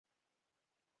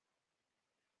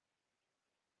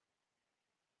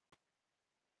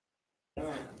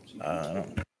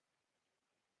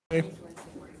Okay.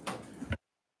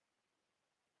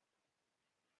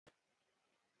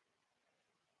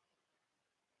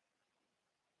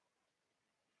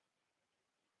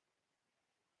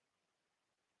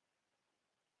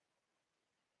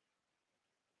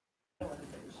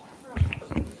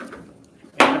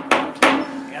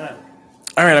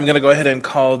 All right, I'm going to go ahead and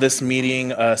call this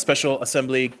meeting Special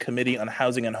Assembly Committee on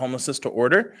Housing and Homelessness to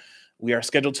order. We are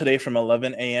scheduled today from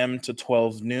 11 a.m. to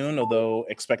 12 noon, although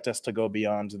expect us to go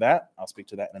beyond that. I'll speak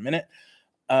to that in a minute.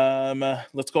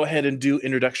 Let's go ahead and do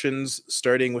introductions,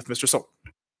 starting with Mr. Solt.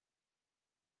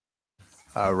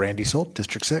 Randy Solt,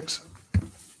 District 6.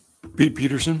 Pete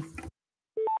Peterson.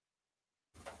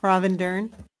 Robin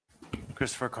Dern.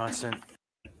 Christopher Constant.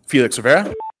 Felix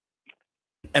Rivera.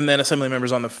 And then assembly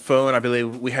members on the phone, I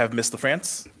believe we have Ms.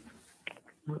 LaFrance.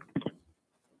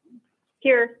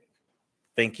 Here.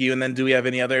 Thank you. And then do we have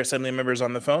any other assembly members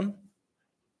on the phone?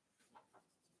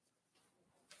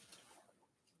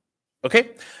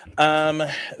 Okay.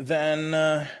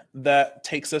 Then that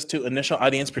takes us to initial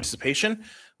audience participation.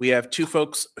 We have two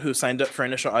folks who signed up for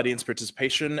initial audience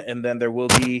participation, and then there will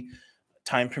be,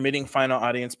 time permitting, final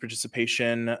audience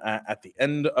participation at the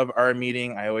end of our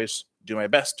meeting. I always do my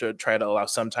best to try to allow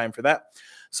some time for that.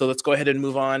 So let's go ahead and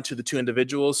move on to the two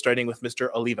individuals, starting with Mr.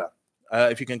 Oliva.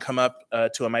 If you can come up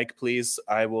to a mic, please.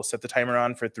 I will set the timer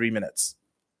on for 3 minutes.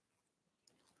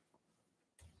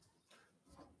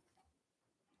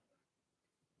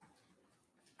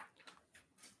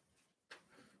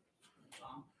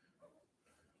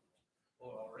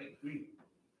 All right,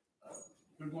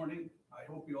 good morning. I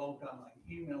hope you all got my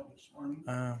email this morning.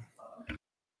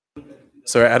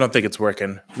 Sorry, I don't think it's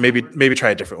working. Maybe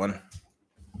try a different one.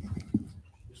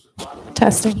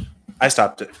 Testing. I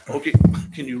stopped it. Okay,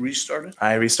 can you restart it?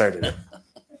 I restarted it.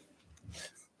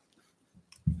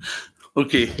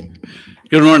 Okay,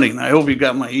 good morning. I hope you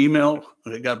got my email.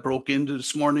 It got broke into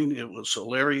this morning. It was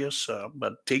hilarious,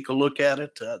 but take a look at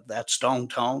it. That's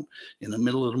downtown in the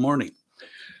middle of the morning.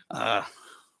 I'm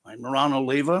Ron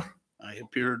Oliva. I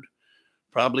appeared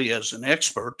probably as an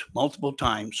expert multiple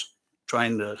times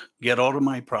trying to get out of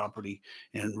my property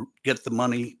and get the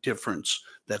money difference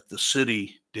that the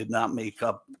city did not make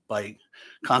up by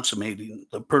consummating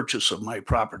the purchase of my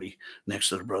property next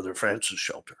to the Brother Francis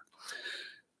shelter.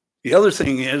 The other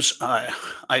thing is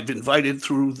I've invited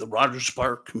through the Rogers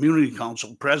Park Community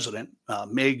Council president,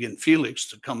 Meg and Felix,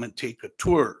 to come and take a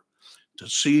tour to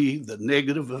see the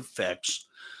negative effects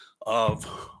of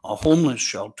a homeless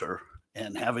shelter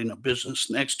and having a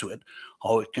business next to it,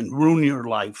 how it can ruin your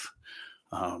life,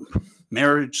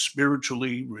 marriage,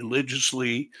 spiritually,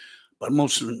 religiously, but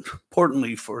most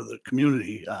importantly for the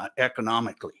community,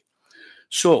 economically.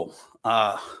 So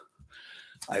I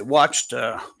watched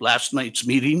last night's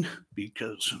meeting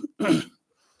because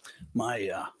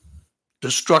my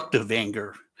destructive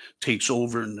anger takes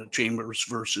over in the chambers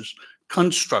versus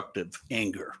constructive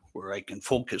anger, where I can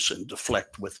focus and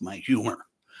deflect with my humor.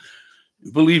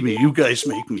 Believe me, you guys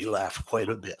make me laugh quite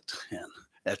a bit, and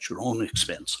at your own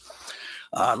expense.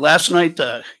 Last night,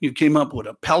 you came up with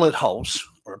a pellet house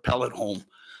or a pellet home.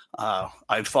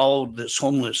 I followed this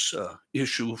homeless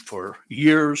issue for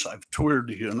years. I've toured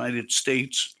the United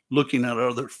States looking at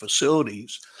other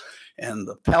facilities, and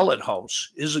the pellet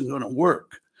house isn't going to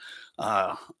work.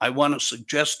 I want to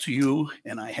suggest to you,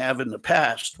 and I have in the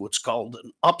past, what's called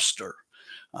an upster.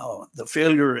 The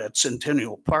failure at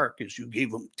Centennial Park is you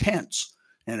gave them tents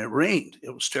and it rained. It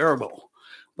was terrible.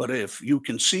 But if you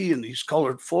can see in these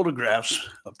colored photographs,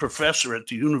 a professor at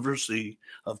the University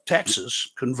of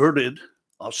Texas converted,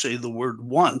 I'll say the word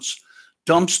once,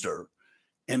 dumpster,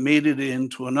 and made it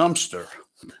into an umpster.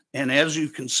 And as you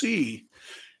can see,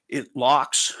 it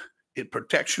locks, it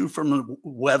protects you from the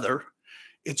weather.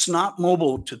 It's not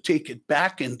mobile to take it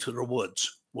back into the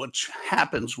woods, which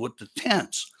happens with the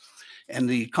tents. And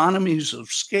the economies of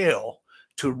scale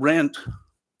to rent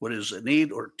what is an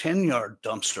 8 or 10 yard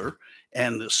dumpster,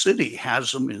 and the city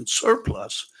has them in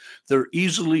surplus. They're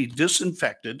easily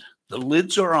disinfected. The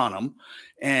lids are on them.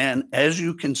 And as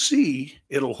you can see,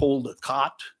 it'll hold a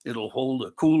cot, it'll hold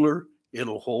a cooler,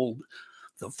 it'll hold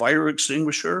the fire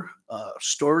extinguisher,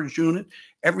 storage unit,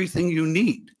 everything you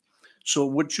need. So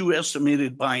what you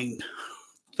estimated buying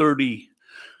 30,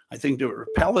 I think there were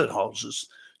pellet houses,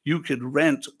 you could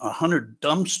rent 100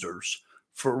 dumpsters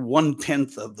for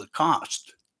 1/10 of the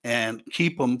cost and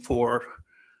keep them for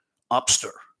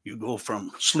upster. You go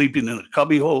from sleeping in a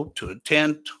cubbyhole to a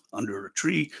tent under a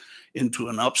tree into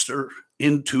an upster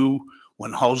into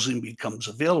when housing becomes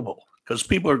available, because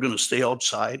people are going to stay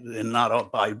outside and not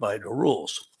abide by the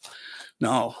rules.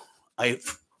 Now,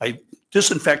 I've I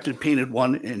disinfected, painted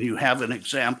one, and you have an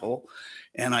example.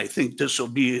 And I think this will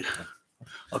be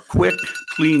a quick,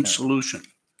 clean solution.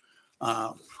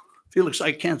 Felix,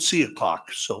 I can't see a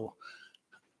clock, so.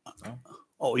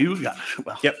 Oh, you got it.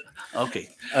 Well, Yep. Okay.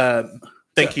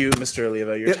 Thank you, Mr.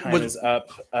 Oliva. Your Yeah, time is up.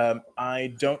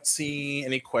 I don't see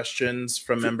any questions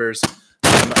from members,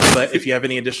 but if you have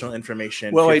any additional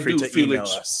information, Well, feel I free do, to email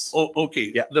Felix. us. Oh,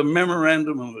 okay. Yeah. The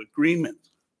memorandum of agreement,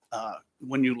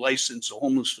 when you license a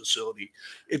homeless facility,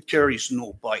 it carries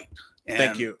no bite.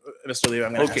 Thank And- you, Mr. Oliva.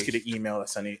 I'm going to Okay. ask you to email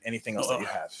us anything else that you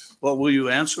have. Well, will you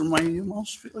answer my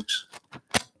emails, Felix?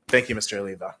 Thank you, Mr.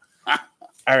 Oliva.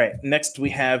 All right. Next, we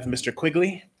have Mr.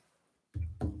 Quigley.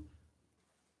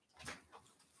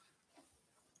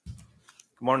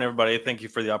 Good morning, everybody. Thank you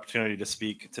for the opportunity to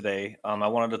speak today. I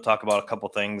wanted to talk about a couple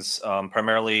things,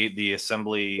 primarily the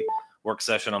Assembly work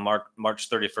session on March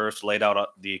 31st laid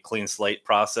out the clean slate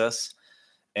process.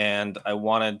 And I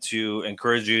wanted to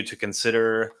encourage you to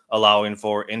consider allowing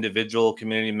for individual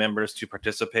community members to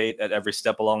participate at every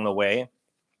step along the way.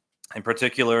 In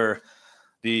particular,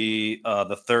 the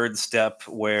third step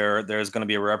where there's going to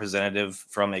be a representative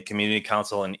from a community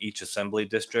council in each assembly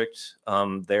district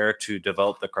there to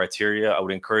develop the criteria. I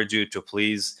would encourage you to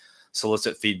please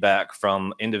solicit feedback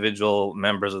from individual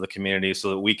members of the community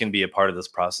so that we can be a part of this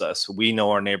process. We know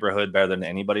our neighborhood better than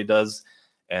anybody does,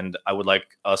 and I would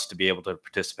like us to be able to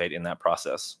participate in that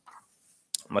process.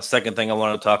 My second thing I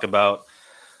want to talk about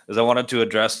is I wanted to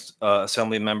address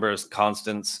Assembly members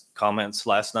Constant's comments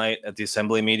last night at the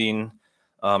Assembly meeting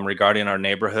regarding our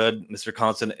neighborhood. Mr.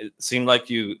 Constant, it seemed like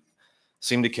you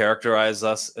seemed to characterize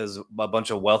us as a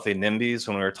bunch of wealthy NIMBYs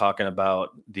when we were talking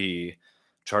about the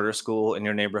charter school in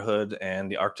your neighborhood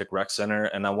and the Arctic Rec Center.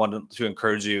 And I wanted to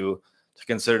encourage you to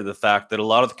consider the fact that a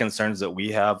lot of the concerns that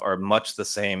we have are much the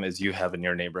same as you have in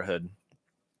your neighborhood.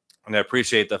 And I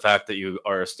appreciate the fact that you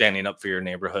are standing up for your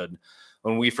neighborhood.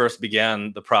 When we first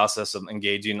began the process of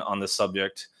engaging on this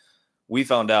subject, we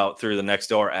found out through the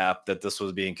Nextdoor app that this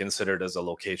was being considered as a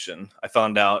location. I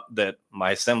found out that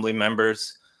my assembly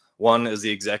members, one is the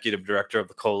executive director of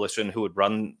the coalition who would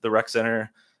run the rec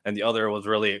center, and the other was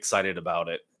really excited about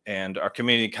it. And our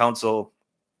community council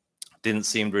didn't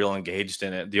seem real engaged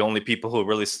in it. The only people who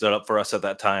really stood up for us at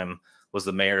that time was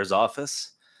the mayor's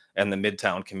office and the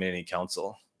Midtown Community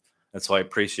Council. And so I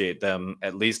appreciate them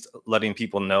at least letting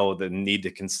people know the need to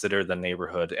consider the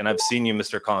neighborhood. And I've seen you,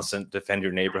 Mr. Constant, defend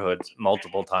your neighborhood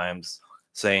multiple times,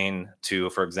 saying to,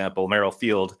 for example, Merrill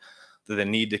Field, that they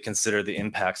need to consider the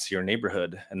impacts to your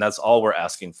neighborhood. And that's all we're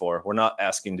asking for. We're not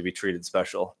asking to be treated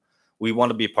special. We want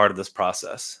to be part of this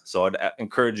process. So I'd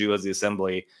encourage you as the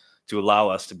Assembly to allow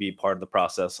us to be part of the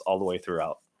process all the way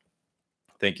throughout.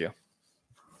 Thank you.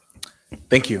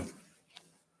 Thank you.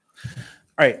 All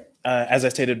right. As I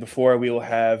stated before, we will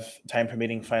have time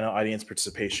permitting final audience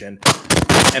participation.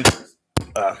 And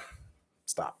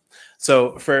stop.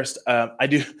 So first, I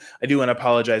do want to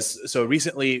apologize. So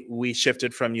recently we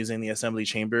shifted from using the assembly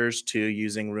chambers to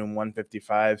using room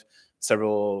 155.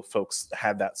 Several folks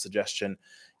had that suggestion,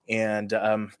 and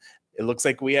it looks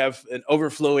like we have an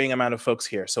overflowing amount of folks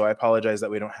here. So I apologize that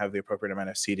we don't have the appropriate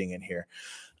amount of seating in here.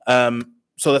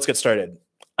 So let's get started.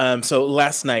 So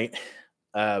last night,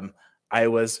 I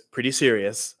was pretty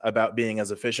serious about being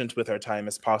as efficient with our time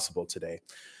as possible today.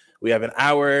 We have an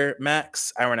hour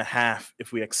max, hour and a half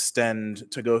if we extend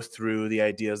to go through the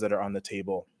ideas that are on the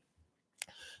table.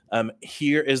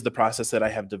 Here is the process that I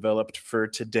have developed for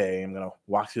today. I'm going to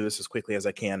walk through this as quickly as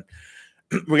I can.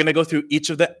 We're going to go through each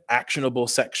of the actionable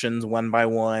sections one by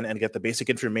one and get the basic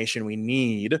information we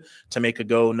need to make a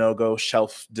go, no-go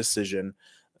shelf decision.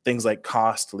 Things like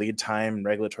cost, lead time,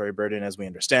 regulatory burden as we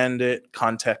understand it,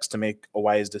 context to make a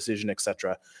wise decision,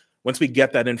 etc. Once we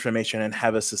get that information and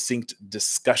have a succinct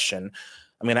discussion,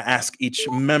 I'm going to ask each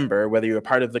member, whether you're a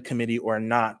part of the committee or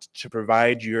not, to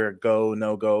provide your go,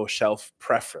 no-go shelf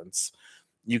preference.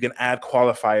 You can add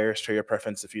qualifiers to your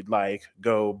preference if you'd like.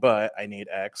 Go, but I need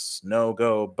X. No,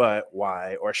 go, but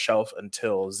Y, or shelf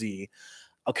until Z.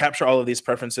 I'll capture all of these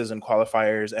preferences and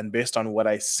qualifiers, and based on what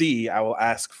I see, I will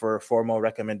ask for a formal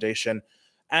recommendation,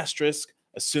 asterisk,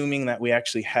 assuming that we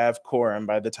actually have quorum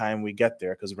by the time we get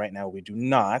there, because right now we do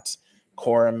not.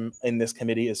 Quorum in this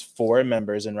committee is 4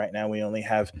 members, and right now we only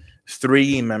have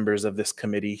 3 members of this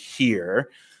committee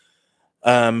here.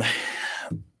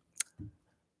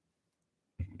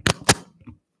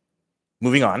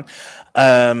 Moving on.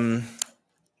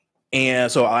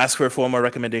 And so I'll ask for a formal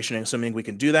recommendation, assuming we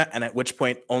can do that, and at which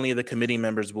point only the committee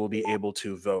members will be able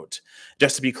to vote.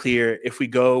 Just to be clear, if we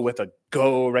go with a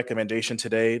go recommendation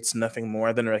today, it's nothing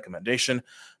more than a recommendation.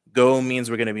 Go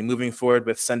means we're going to be moving forward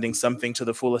with sending something to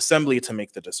the full assembly to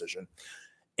make the decision.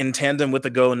 in tandem with the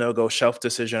go, no-go shelf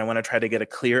decision, I want to try to get a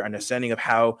clear understanding of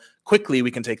how quickly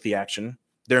we can take the action.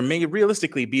 There may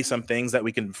realistically be some things that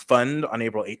we can fund on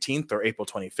April 18th or April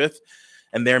 25th,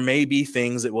 and there may be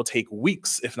things that will take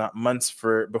weeks, if not months,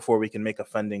 before we can make a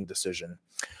funding decision.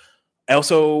 I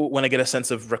also want to get a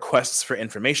sense of requests for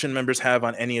information members have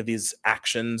on any of these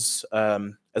actions.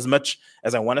 As much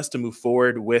as I want us to move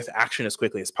forward with action as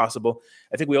quickly as possible,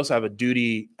 I think we also have a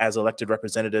duty as elected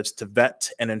representatives to vet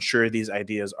and ensure these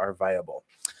ideas are viable.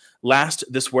 Last,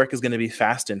 this work is going to be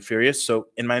fast and furious. So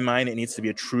in my mind, it needs to be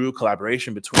a true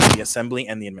collaboration between the Assembly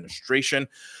and the administration.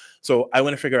 So I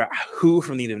want to figure out who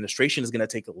from the administration is going to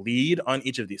take the lead on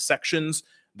each of these sections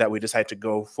that we decide to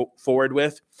go forward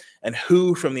with, and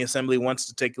who from the Assembly wants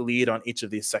to take the lead on each of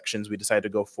these sections we decide to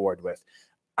go forward with.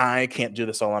 I can't do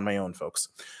this all on my own, folks.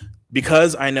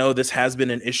 Because I know this has been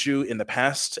an issue in the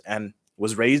past and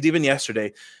was raised even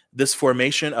yesterday, this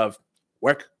formation of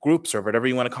work groups, or whatever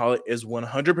you want to call it, is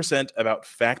 100% about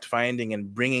fact-finding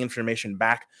and bringing information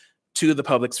back to the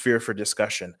public sphere for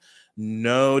discussion.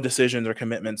 No decisions or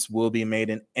commitments will be made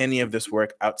in any of this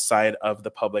work outside of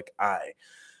the public eye.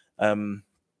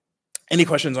 Any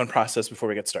questions on process before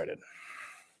we get started?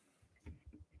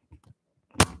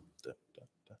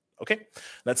 Okay,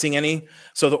 not seeing any.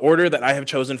 So the order that I have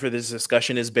chosen for this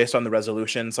discussion is based on the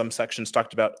resolution. Some sections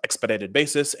talked about expedited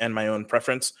basis and my own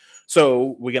preference.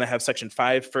 So we're going to have section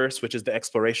 5 first, which is the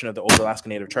exploration of the Old Alaska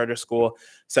Native Charter School.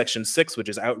 Section 6, which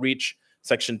is outreach.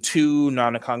 Section 2,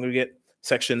 non-congregate.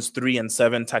 Sections 3 and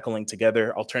 7, tackling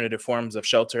together alternative forms of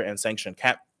shelter and sanctioned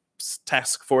CAPS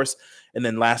task force. And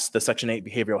then last, the Section 8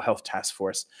 behavioral health task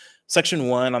force. Section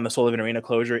 1 on the Sullivan Arena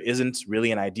closure isn't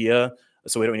really an idea,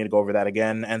 so we don't need to go over that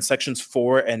again. And sections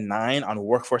 4 and 9 on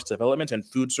workforce development and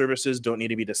food services don't need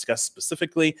to be discussed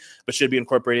specifically, but should be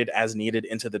incorporated as needed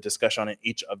into the discussion in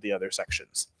each of the other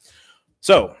sections.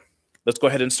 So let's go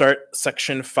ahead and start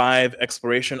section 5,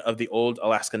 exploration of the Old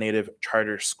Alaska Native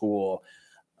Charter School.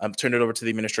 Turn it over to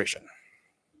the administration.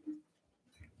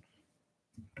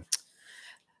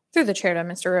 Through the chair to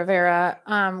Mr.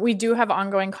 Rivera, we do have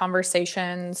ongoing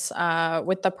conversations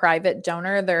with the private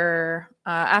donor.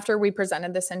 After we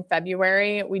presented this in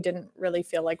February, we didn't really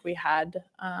feel like we had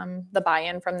the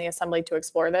buy-in from the Assembly to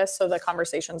explore this, so the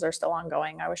conversations are still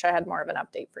ongoing. I wish I had more of an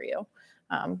update for you,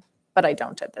 but I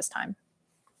don't at this time.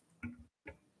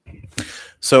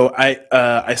 So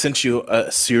I sent you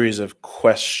a series of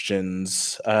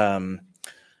questions.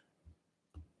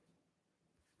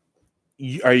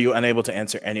 Are you unable to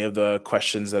answer any of the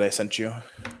questions that I sent you?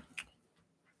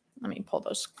 Let me pull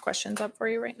those questions up for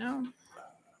you right now.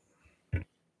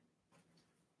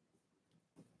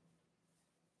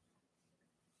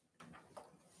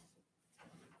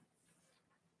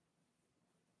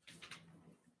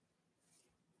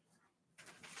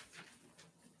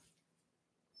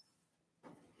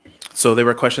 So they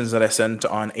were questions that I sent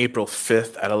on April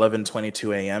 5th at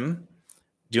 11:22 a.m.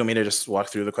 Do you want me to just walk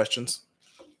through the questions?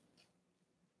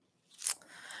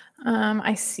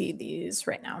 I see these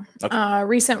right now. Okay.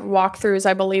 Recent walkthroughs,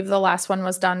 I believe the last one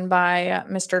was done by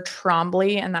Mr.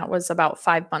 Trombley, and that was about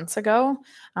 5 months ago.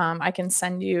 I can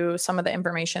send you some of the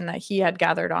information that he had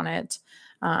gathered on it.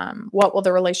 What will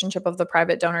the relationship of the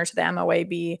private donor to the MOA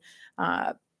be?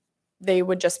 They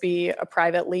would just be a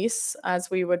private lease,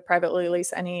 as we would privately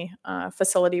lease any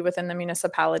facility within the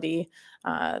municipality.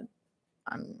 What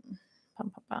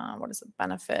is the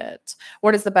benefit?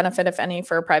 What is the benefit, if any,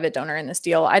 for a private donor in this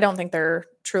deal? I don't think there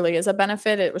truly is a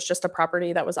benefit. It was just a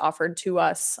property that was offered to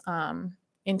us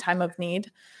in time of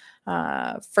need.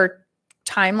 For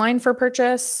timeline for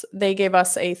purchase, they gave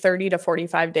us a 30 to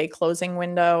 45 day closing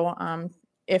window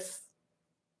if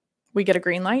we get a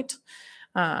green light.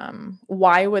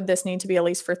 Why would this need to be a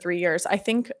lease for 3 years? I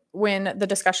think when the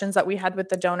discussions that we had with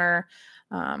the donor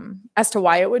as to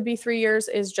why it would be 3 years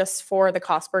is just for the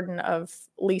cost burden of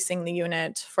leasing the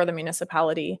unit for the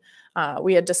municipality.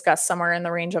 We had discussed somewhere in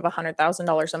the range of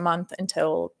 $100,000 a month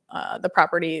until the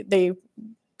property, they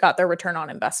got their return on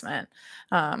investment.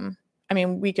 I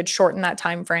mean, we could shorten that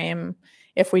time frame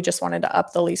if we just wanted to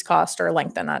up the lease cost, or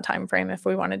lengthen that time frame if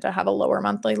we wanted to have a lower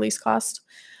monthly lease cost.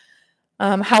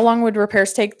 How long would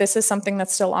repairs take? This is something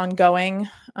that's still ongoing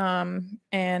and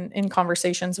in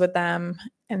conversations with them.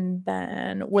 And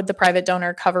then would the private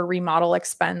donor cover remodel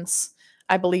expense?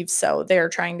 I believe so. They're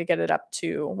trying to get it up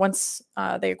to, once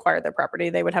they acquire their property,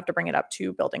 they would have to bring it up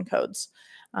to building codes.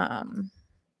 And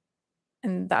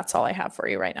that's all I have for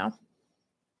you right now.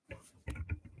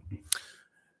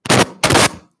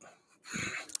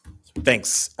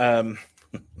 Thanks.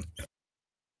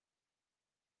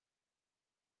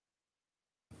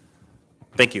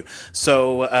 Thank you.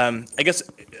 So I guess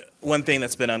one thing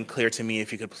that's been unclear to me,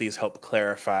 if you could please help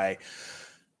clarify.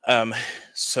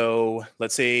 So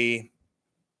let's say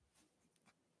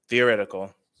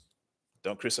theoretical,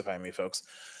 don't crucify me, folks.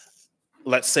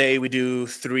 Let's say we do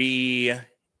 3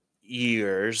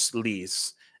 years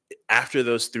lease. After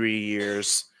those 3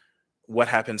 years, what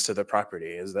happens to the property?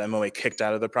 Is the MOA kicked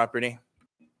out of the property?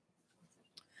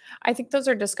 I think those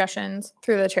are discussions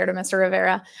through the chair to Mr.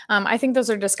 Rivera. I think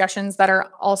those are discussions that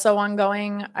are also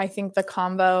ongoing. I think the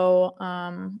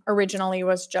convo originally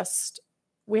was just,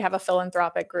 we have a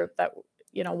philanthropic group that,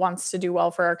 you know, wants to do well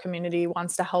for our community,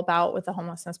 wants to help out with the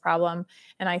homelessness problem.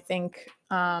 And I think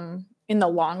in the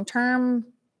long term,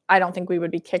 I don't think we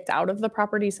would be kicked out of the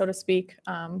property, so to speak.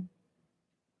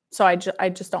 So I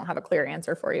just don't have a clear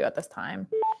answer for you at this time.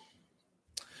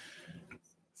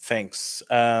 Thanks.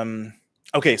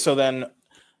 Okay, so then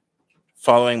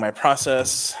following my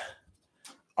process,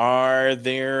 are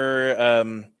there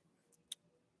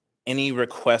any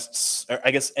requests, or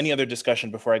I guess any other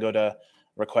discussion before I go to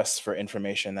requests for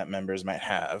information that members might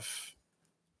have?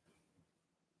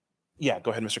 Yeah,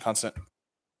 go ahead, Mr. Constant.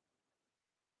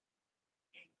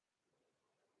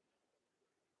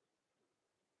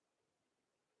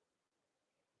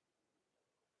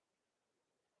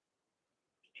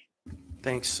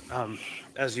 Thanks.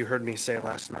 As you heard me say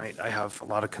last night, I have a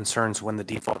lot of concerns when the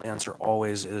default answer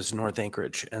always is North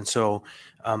Anchorage. And so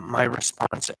my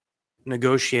response,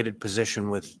 negotiated position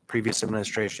with previous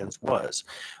administrations was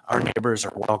our neighbors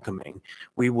are welcoming.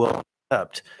 We will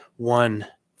accept one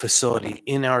facility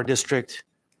in our district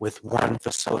with one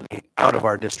facility out of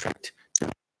our district,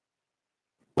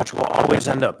 which will always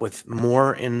end up with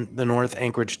more in the North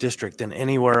Anchorage district than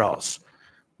anywhere else.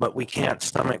 But we can't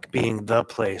stomach being the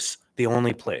place, the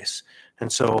only place.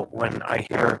 And so when I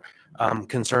hear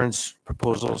concerns,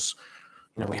 proposals,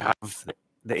 you know, we have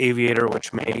the Aviator,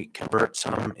 which may convert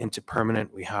some into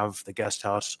permanent. We have the guest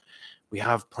house. We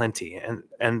have plenty.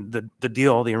 And the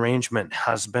deal, the arrangement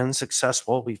has been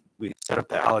successful. We set up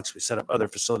the Alex, we set up other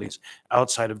facilities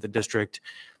outside of the district,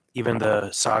 even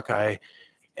the Sockeye.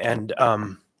 And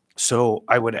so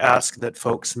I would ask that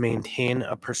folks maintain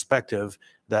a perspective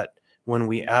that when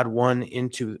we add one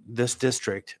into this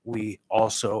district, we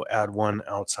also add one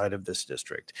outside of this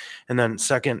district. And then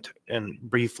second, and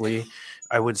briefly,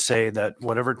 I would say that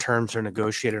whatever terms are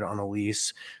negotiated on a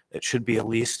lease, it should be a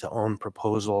lease to own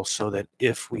proposal so that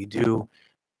if we do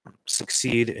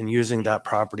succeed in using that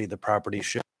property, the property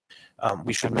should,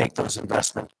 we should make those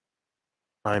investment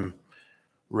time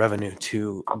revenue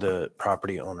to the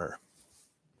property owner.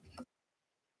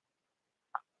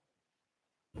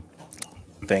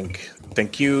 Thank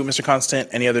you, Mr. Constant.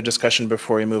 Any other discussion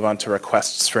before we move on to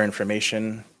requests for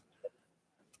information?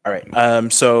 All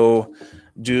right. So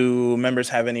do members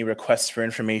have any requests for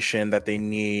information that they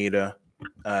need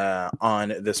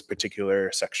on this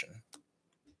particular section?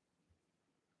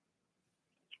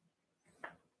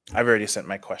 I've already sent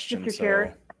my question. Mr.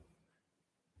 Chair.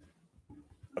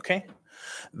 Okay.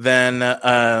 Then.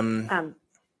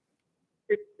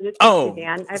 This is oh,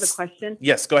 Suzanne. I have a question.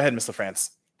 Yes, go ahead, Ms. LaFrance.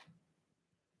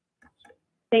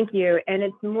 Thank you. And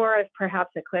it's more of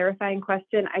perhaps a clarifying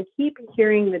question. I keep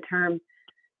hearing the term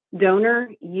donor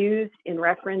used in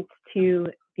reference to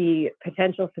the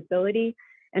potential facility.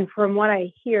 And from what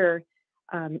I hear,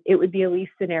 it would be a lease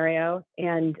scenario.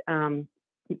 And to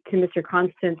Mr.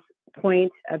 Constant's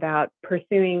point about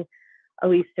pursuing a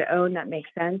lease to own, that makes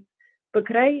sense. But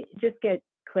could I just get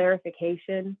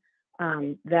clarification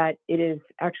that it is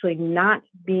actually not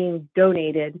being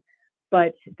donated,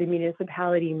 but the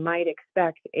municipality might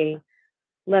expect a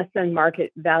less than market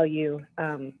value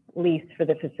lease for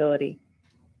the facility?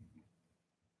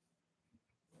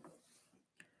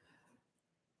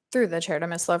 Through the chair to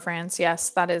Ms. LaFrance, yes,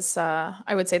 that is,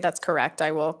 I would say that's correct.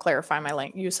 I will clarify my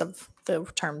use of the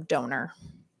term donor.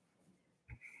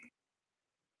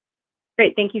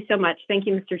 Great, thank you so much. Thank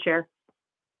you, Mr. Chair.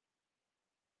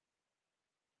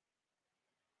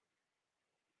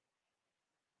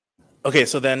 Okay,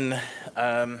 so then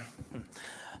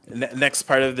next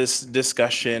part of this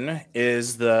discussion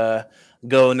is the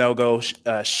go, no go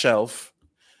shelf.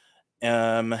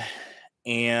 And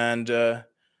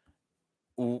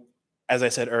as I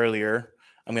said earlier,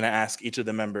 I'm going to ask each of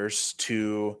the members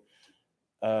to,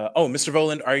 oh, Mr.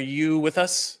 Voland, are you with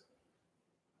us?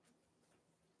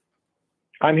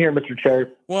 I'm here, Mr.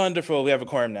 Chair. Wonderful. We have a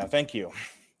quorum now. Thank you.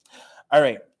 All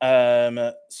right.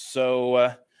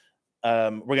 So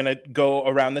we're going to go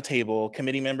around the table.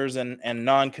 Committee members and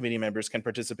non-committee members can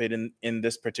participate in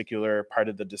this particular part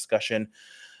of the discussion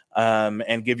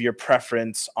and give your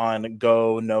preference on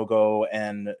go, no go,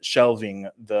 and shelving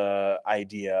the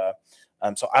idea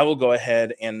So I will go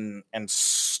ahead and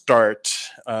start.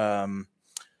 So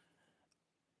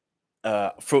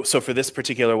for this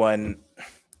particular one,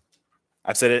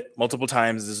 I've said it multiple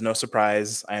times. This is no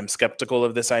surprise. I am skeptical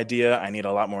of this idea. I need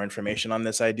a lot more information on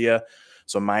this idea.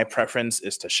 So my preference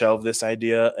is to shelve this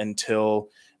idea until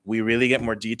we really get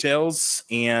more details.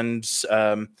 And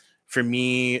for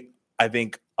me, I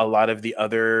think a lot of the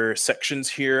other sections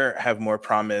here have more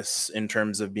promise in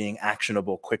terms of being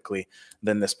actionable quickly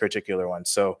than this particular one.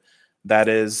 So that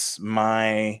is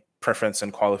my preference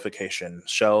and qualification.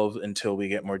 Shelve until we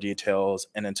get more details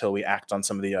and until we act on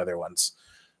some of the other ones.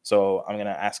 So I'm going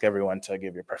to ask everyone to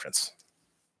give your preference.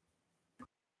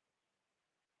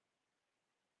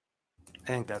 I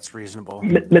think that's reasonable.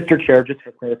 Mr. Chair, just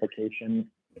for clarification.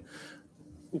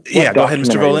 Yeah, go ahead,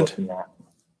 Mr. Voland.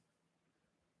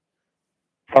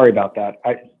 Sorry about that.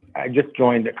 I just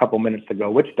joined a couple minutes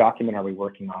ago. Which document are we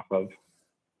working off of?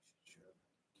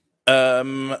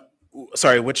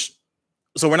 Sorry, which?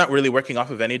 So we're not really working off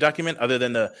of any document other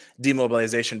than the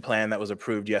demobilization plan that was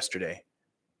approved yesterday.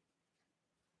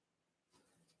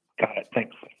 Got it.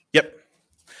 Thanks. Yep.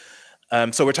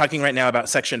 So we're talking right now about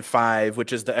Section 5,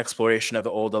 which is the exploration of the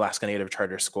old Alaska Native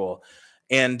Charter School.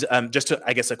 And just to,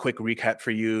 I guess, a quick recap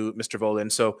for you, Mr.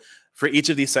 Voland. So for each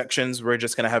of these sections, we're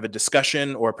just going to have a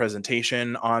discussion or a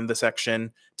presentation on the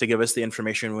section to give us the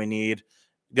information we need.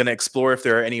 Going to explore if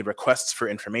there are any requests for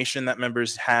information that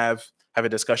members have a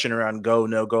discussion around go,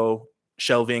 no go,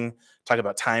 shelving, talk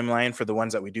about timeline for the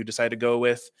ones that we do decide to go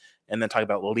with, and then talk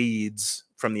about leads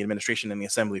from the administration and the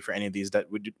assembly for any of these that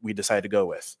we decide to go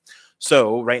with.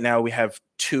 So right now we have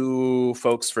 2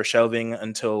 folks for shelving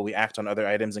until we act on other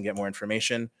items and get more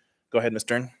information. Go ahead, Ms.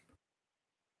 Stern.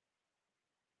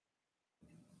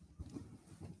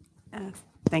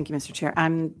 Thank you, Mr. Chair.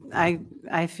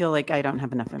 I feel like I don't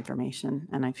have enough information,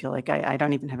 and I feel like I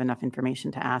don't even have enough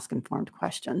information to ask informed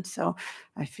questions. So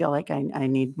I feel like I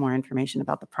need more information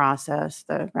about the process,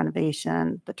 the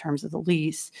renovation, the terms of the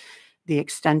lease, the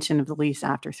extension of the lease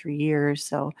after 3 years.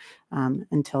 So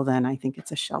until then, I think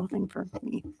it's a shelving for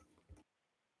me.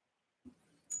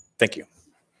 Thank you.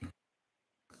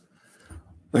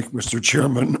 Thank you, Mr.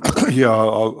 Chairman. Yeah,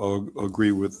 I'll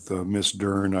agree with Ms.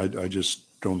 Dern. I just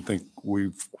don't think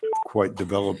we've quite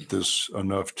developed this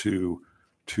enough to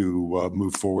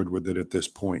move forward with it at this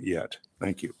point yet.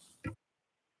 Thank you.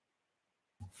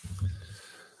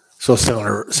 So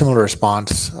similar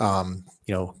response.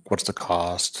 What's the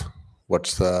cost?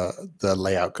 What's the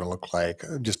layout going to look like?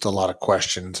 Just a lot of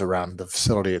questions around the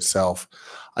facility itself.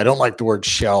 I don't like the word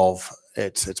shelve.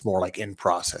 It's more like in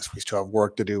process. We still have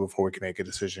work to do before we can make a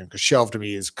decision. Because shelve to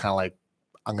me is kind of like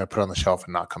I'm going to put it on the shelf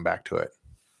and not come back to it.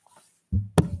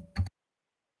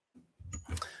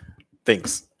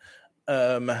 Thanks.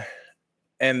 And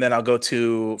then I'll go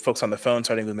to folks on the phone,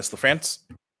 starting with Ms. LaFrance.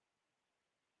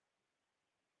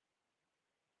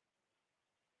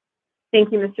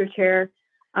 Thank you, Mr. Chair.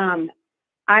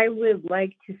 I would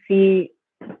like to see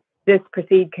this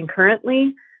proceed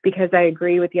concurrently because I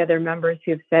agree with the other members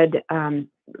who have said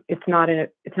it's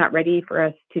not ready for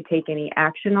us to take any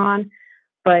action on.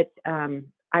 But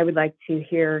I would like to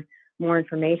hear more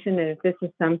information. And if this is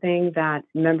something that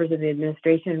members of the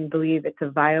administration believe it's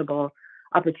a viable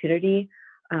opportunity,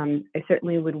 I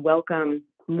certainly would welcome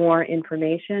more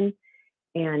information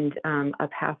and a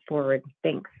path forward.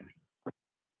 Thanks.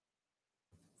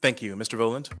 Thank you. Mr.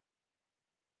 Voland.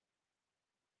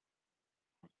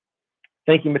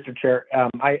 Thank you, Mr. Chair.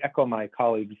 I echo my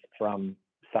colleagues from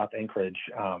South Anchorage.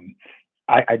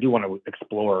 I do want to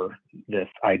explore this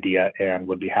idea and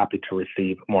would be happy to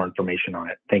receive more information on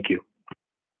it. Thank you.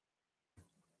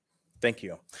 Thank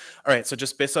you. All right. So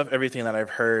just based off everything that I've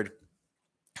heard,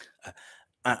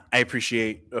 I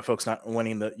appreciate folks not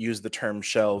wanting to use the term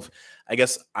shelve. I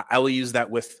guess I will use that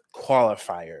with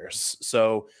qualifiers.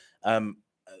 So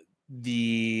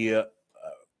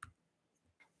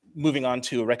moving on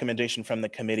to a recommendation from the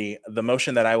committee, the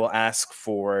motion that I will ask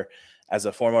for as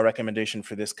a formal recommendation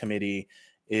for this committee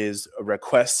is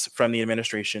requests from the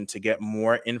administration to get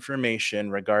more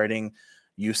information regarding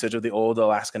usage of the old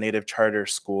Alaska Native Charter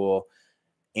School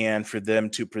and for them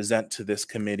to present to this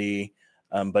committee.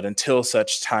 But until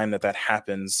such time that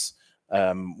happens,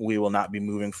 we will not be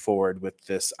moving forward with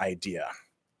this idea.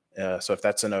 So if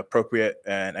that's an appropriate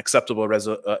and acceptable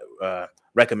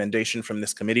recommendation from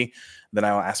this committee, then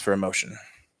I will ask for a motion.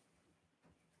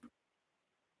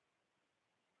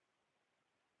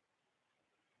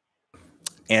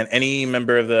 And any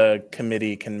member of the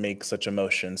committee can make such a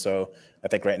motion. So I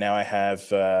think right now I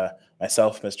have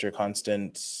myself, Mr.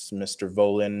 Constant, Mr.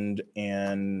 Voland,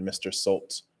 and Mr.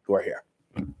 Solt who are here.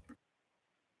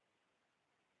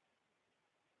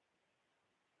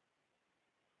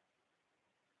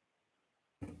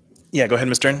 Yeah, go ahead,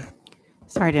 Ms. Dern.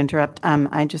 Sorry to interrupt.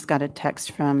 I just got a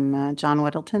text from John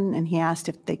Weddleton, and he asked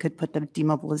if they could put the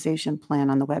demobilization plan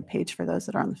on the webpage for those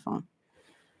that are on the phone.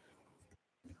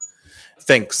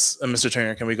 Thanks, Mr.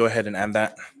 Turner. Can we go ahead and add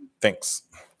that? Thanks.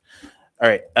 All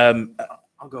right.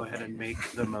 I'll go ahead and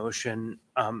make the motion.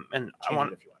 And I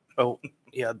want, oh,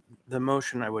 yeah, the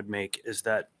motion I would make is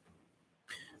that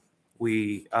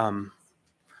we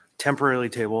temporarily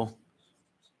table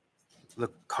the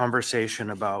conversation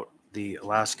about the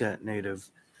Alaska Native,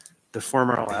 the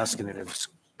former Alaska Natives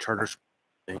charter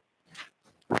school.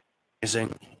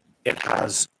 It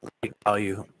has great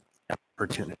value and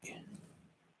opportunity.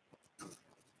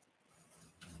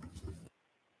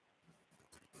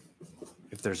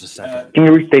 If there's a second. Can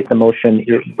you restate the motion?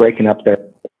 You're breaking up there.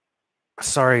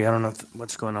 Sorry, I don't know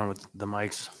what's going on with the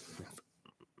mics.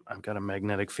 I've got a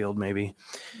magnetic field maybe.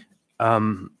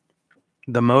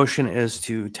 The motion is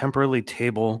to temporarily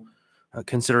table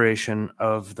consideration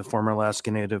of the former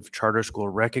Alaska Native charter school,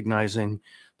 recognizing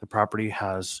the property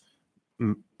has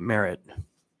merit.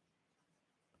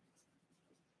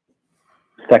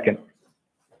 Second.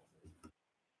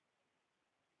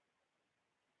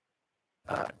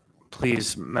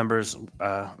 Please, members,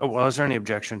 is there any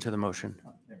objection to the motion?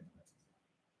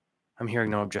 I'm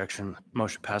hearing no objection.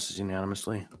 Motion passes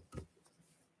unanimously.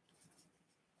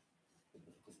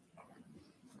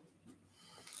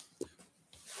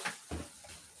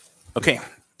 Okay,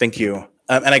 thank you.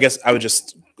 And I guess I would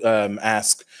just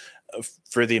ask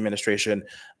for the administration,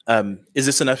 is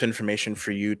this enough information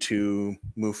for you to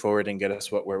move forward and get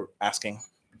us what we're asking?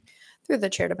 Through the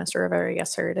chair to Mr. Rivera,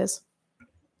 yes, sir, it is.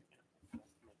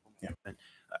 Yeah.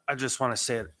 I just want to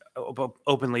say it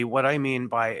openly. What I mean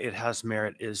by it has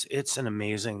merit is it's an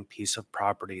amazing piece of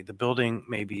property. The building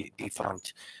may be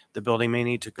defunct. The building may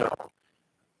need to go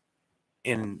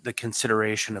in the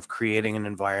consideration of creating an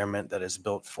environment that is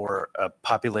built for a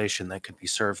population that could be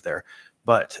served there.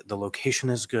 But the location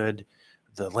is good.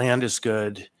 The land is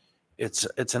good.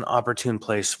 It's an opportune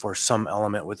place for some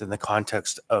element within the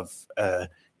context of a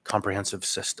comprehensive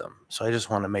system. So I just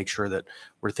want to make sure that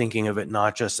we're thinking of it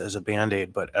not just as a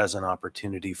Band-Aid, but as an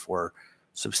opportunity for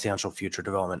substantial future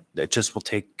development. It just will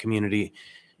take community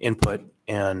input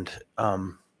and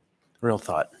real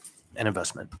thought and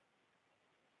investment.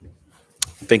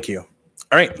 Thank you.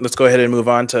 All right, let's go ahead and move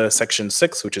on to section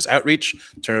 6, which is outreach.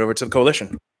 Turn it over to the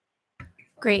coalition.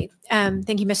 Great.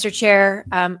 Thank you, Mr. Chair.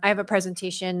 I have a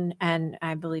presentation, and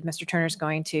I believe Mr. Turner is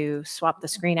going to swap the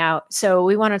screen out. So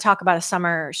we want to talk about a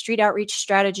summer street outreach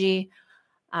strategy.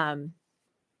 The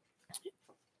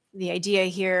idea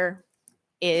here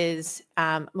is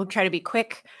we'll try to be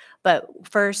quick, but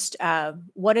first,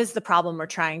 what is the problem we're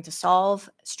trying to solve?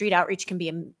 Street outreach can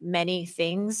be many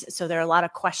things, so there are a lot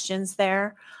of questions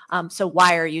there. So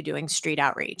why are you doing street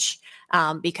outreach?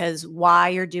 Because why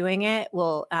you're doing it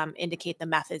will indicate the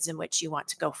methods in which you want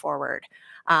to go forward.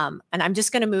 And I'm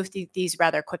just going to move through these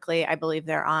rather quickly. I believe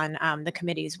they're on the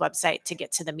committee's website to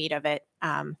get to the meat of it.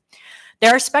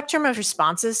 There are a spectrum of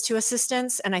responses to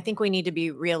assistance, and I think we need to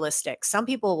be realistic. Some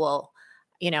people will,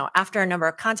 after a number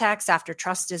of contacts, after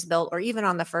trust is built, or even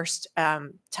on the first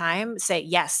time, say,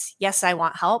 yes, I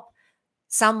want help.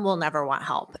 Some will never want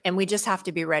help. And we just have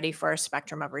to be ready for a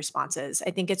spectrum of responses.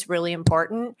 I think it's really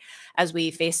important as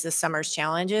we face this summer's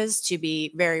challenges to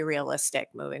be very realistic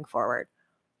moving forward.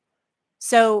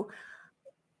 So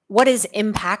what is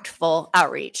impactful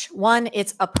outreach? One,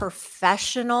 it's a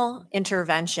professional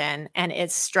intervention, and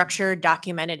it's structured,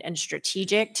 documented, and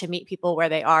strategic to meet people where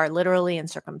they are literally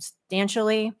and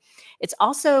circumstantially. It's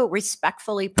also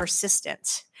respectfully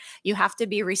persistent. You have to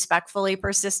be respectfully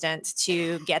persistent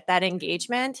to get that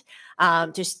engagement,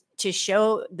 to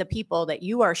show the people that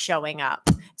you are showing up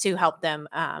to help them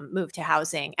move to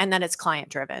housing, and that it's client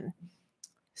driven.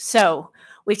 So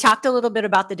we've talked a little bit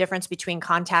about the difference between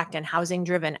contact and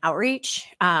housing-driven outreach.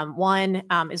 One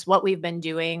is what we've been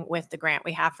doing with the grant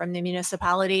we have from the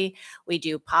municipality. We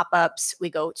do pop-ups,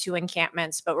 we go to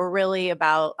encampments, but we're really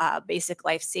about basic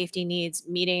life safety needs,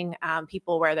 meeting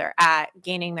people where they're at,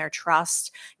 gaining their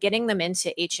trust, getting them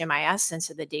into HMIS,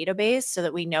 into the database so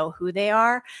that we know who they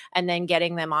are, and then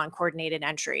getting them on coordinated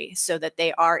entry so that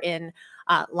they are in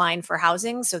line for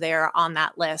housing, so they are on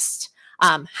that list.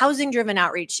 Housing-driven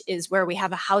outreach is where we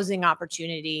have a housing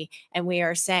opportunity and we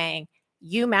are saying,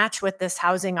 you match with this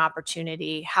housing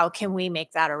opportunity, how can we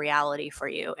make that a reality for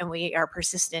you? And we are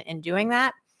persistent in doing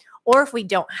that. Or if we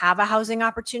don't have a housing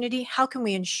opportunity, how can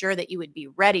we ensure that you would be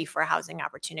ready for a housing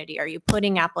opportunity? Are you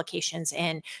putting applications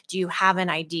in? Do you have an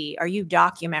ID? Are you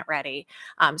document ready?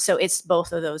 So it's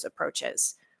both of those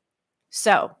approaches.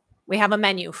 So we have a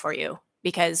menu for you.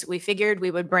 because we figured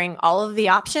we would bring all of the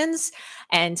options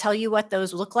and tell you what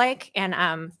those look like.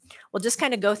 And we'll just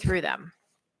kind of go through them.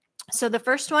 So the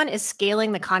first one is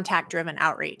scaling the contact-driven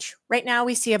outreach. Right now,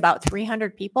 we see about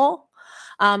 300 people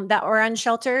that were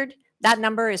unsheltered. That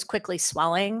number is quickly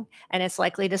swelling, and it's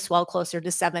likely to swell closer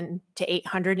to 700 to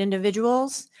 800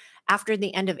 individuals. After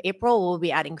the end of April, we'll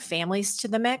be adding families to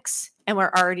the mix, and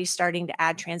we're already starting to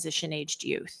add transition-aged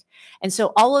youth. And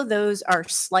so all of those are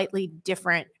slightly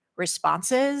different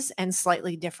responses and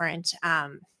slightly different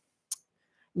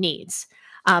needs.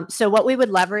 So what we would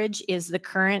leverage is the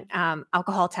current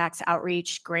alcohol tax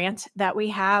outreach grant that we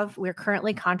have. We're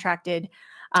currently contracted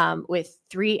with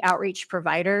 3 outreach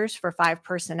providers for 5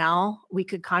 personnel. We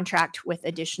could contract with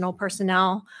additional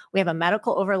personnel. We have a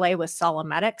medical overlay with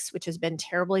Solomedics, which has been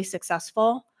terribly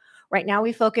successful. Right now,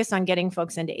 we focus on getting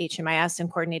folks into HMIS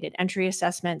and coordinated entry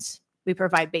assessments. We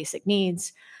provide basic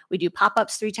needs. We do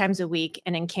pop-ups 3 times a week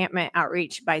and encampment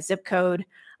outreach by zip code.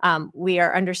 We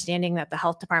are understanding that the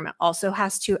health department also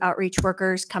has 2 outreach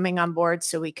workers coming on board,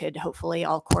 so we could hopefully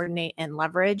all coordinate and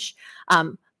leverage.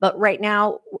 But right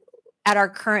now, at our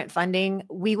current funding,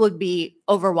 we would be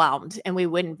overwhelmed and we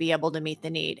wouldn't be able to meet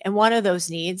the need. And one of those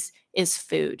needs is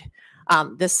food.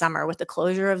 This summer, with the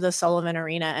closure of the Sullivan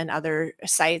Arena and other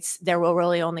sites, there will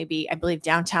really only be, I believe,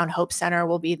 downtown Hope Center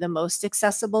will be the most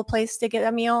accessible place to get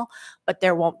a meal, but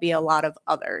there won't be a lot of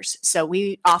others. So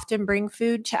we often bring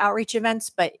food to outreach events,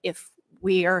 but if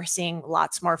we are seeing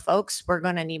lots more folks, we're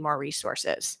going to need more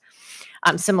resources.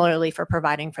 Similarly for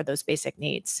providing for those basic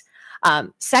needs.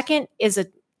 Second is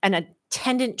an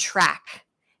attendant track,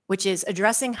 which is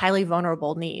addressing highly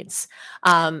vulnerable needs.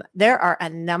 There are a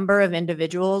number of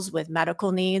individuals with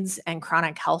medical needs and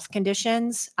chronic health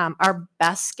conditions. Our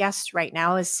best guess right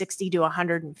now is 60 to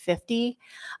 150.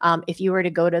 If you were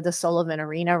to go to the Sullivan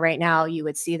Arena right now, you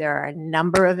would see there are a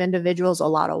number of individuals, a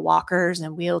lot of walkers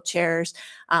and wheelchairs,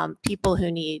 people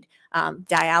who need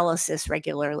dialysis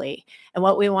regularly. And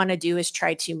what we want to do is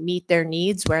try to meet their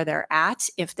needs where they're at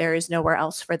if there is nowhere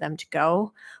else for them to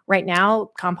go. Right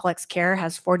now, complex care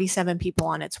has 47 people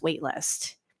on its wait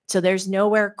list. So there's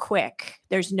nowhere quick.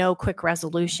 There's no quick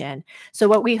resolution. So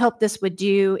what we hope this would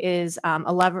do is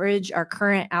leverage our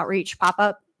current outreach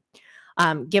pop-up,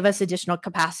 give us additional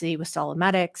capacity with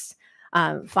Solomedics,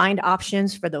 find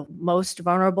options for the most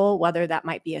vulnerable, whether that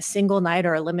might be a single night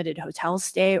or a limited hotel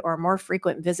stay or more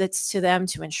frequent visits to them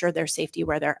to ensure their safety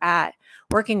where they're at,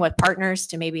 working with partners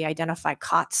to maybe identify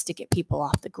cots to get people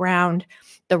off the ground,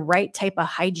 the right type of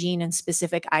hygiene and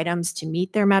specific items to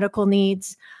meet their medical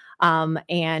needs,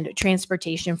 and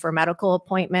transportation for medical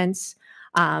appointments,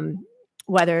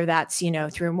 whether that's,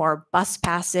 through more bus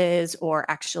passes or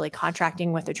actually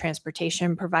contracting with a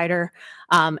transportation provider,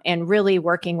 and really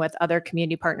working with other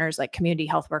community partners like community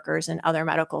health workers and other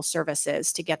medical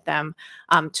services to get them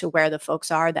to where the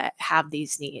folks are that have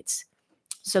these needs.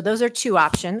 So those are 2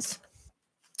 options.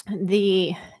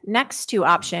 The next 2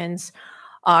 options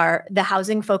are the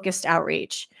housing focused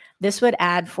outreach. This would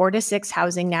add 4 to 6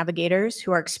 housing navigators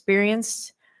who are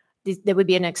experienced. There would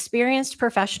be an experienced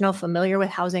professional familiar with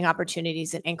housing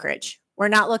opportunities in Anchorage. We're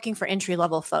not looking for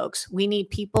entry-level folks. We need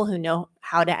people who know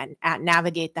how to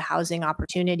navigate the housing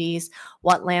opportunities,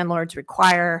 what landlords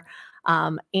require.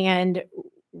 And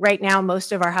right now,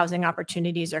 most of our housing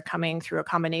opportunities are coming through a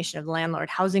combination of landlord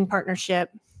housing partnership,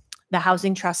 the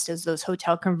housing trust as those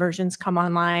hotel conversions come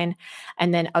online,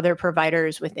 and then other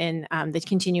providers within the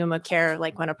continuum of care,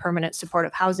 like when a permanent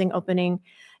supportive housing opening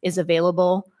is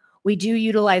available. We do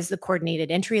utilize the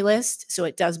coordinated entry list, so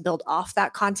it does build off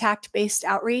that contact-based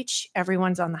outreach.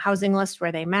 Everyone's on the housing list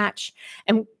where they match.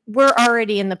 And we're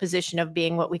already in the position of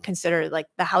being what we consider like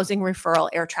the housing referral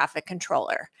air traffic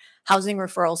controller. Housing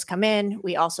referrals come in.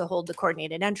 We also hold the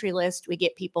coordinated entry list. We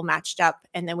get people matched up,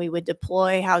 and then we would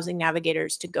deploy housing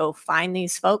navigators to go find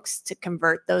these folks to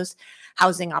convert those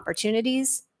housing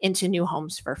opportunities into new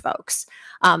homes for folks.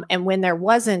 And when there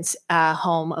wasn't a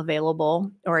home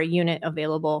available or a unit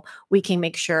available, we can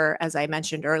make sure, as I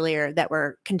mentioned earlier, that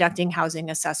we're conducting housing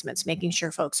assessments, making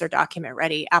sure folks are document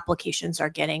ready, applications are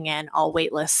getting in, all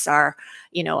wait lists are,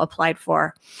 applied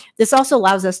for. This also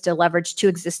allows us to leverage 2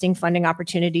 existing funding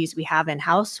opportunities we have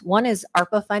in-house. One is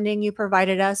ARPA funding you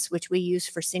provided us, which we use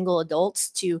for single adults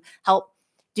to help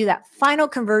do that final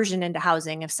conversion into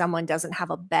housing if someone doesn't have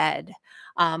a bed,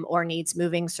 or needs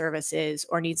moving services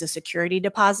or needs a security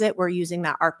deposit. We're using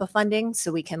that ARPA funding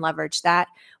so we can leverage that.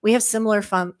 We have similar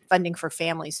funding for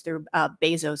families through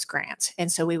Bezos grant.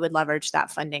 And so we would leverage that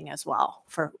funding as well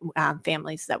for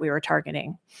families that we were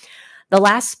targeting. The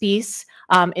last piece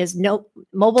is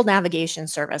mobile navigation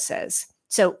services.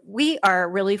 So we are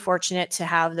really fortunate to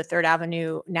have the Third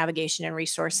Avenue Navigation and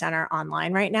Resource Center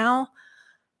online right now.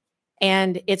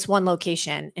 And it's one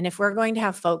location. And if we're going to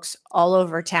have folks all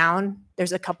over town,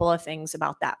 there's a couple of things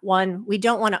about that. One, we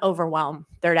don't want to overwhelm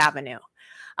Third Avenue.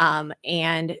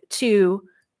 And two,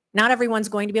 not everyone's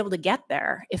going to be able to get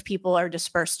there if people are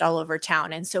dispersed all over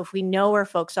town. And so if we know where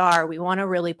folks are, we want to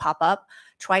really pop up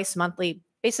twice monthly,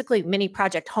 basically mini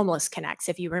project Homeless Connects,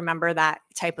 if you remember that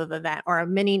type of event, or a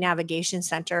mini navigation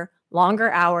center,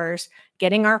 longer hours,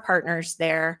 getting our partners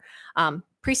there,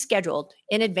 pre-scheduled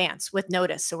in advance with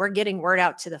notice. So we're getting word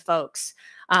out to the folks,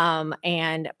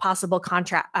 and possible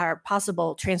contract or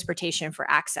possible transportation for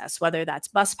access, whether that's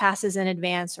bus passes in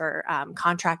advance or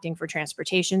contracting for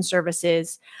transportation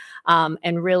services,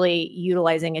 and really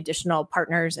utilizing additional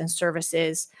partners and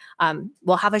services.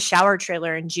 We'll have a shower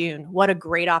trailer in June. What a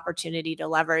great opportunity to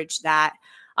leverage that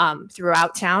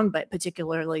throughout town, but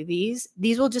particularly these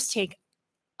will just take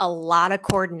a lot of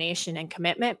coordination and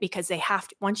commitment, because they have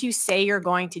to, once you say you're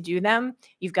going to do them,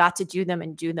 you've got to do them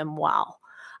and do them well.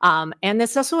 And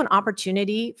it's also an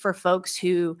opportunity for folks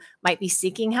who might be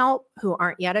seeking help, who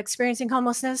aren't yet experiencing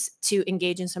homelessness, to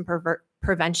engage in some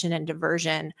prevention and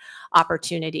diversion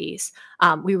opportunities.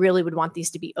 We really would want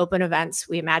these to be open events.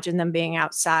 We imagine them being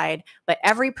outside, but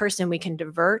every person we can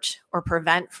divert or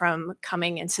prevent from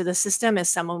coming into the system is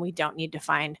someone we don't need to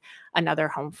find another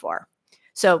home for.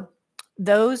 So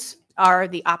those are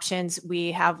the options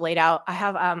we have laid out. I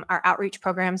have our outreach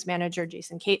programs manager,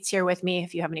 Jason Cates, here with me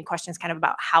if you have any questions kind of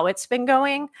about how it's been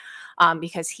going,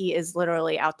 because he is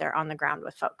literally out there on the ground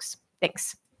with folks.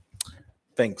 Thanks.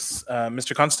 Thanks.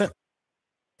 Mr. Constant?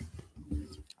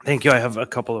 Thank you. I have a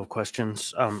couple of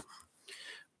questions.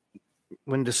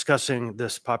 When discussing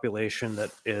this population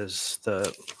that is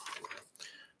the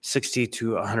 60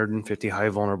 to 150 high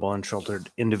vulnerable and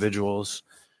sheltered individuals,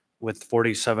 with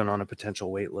 47 on a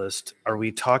potential wait list, are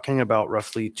we talking about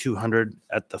roughly 200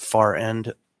 at the far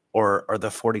end, or are the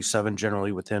 47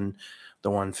 generally within the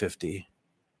 150?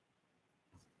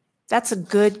 That's a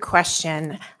good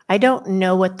question. I don't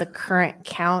know what the current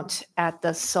count at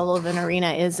the Sullivan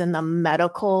Arena is in the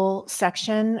medical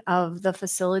section of the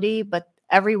facility, but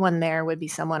everyone there would be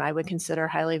someone I would consider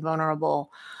highly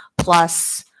vulnerable.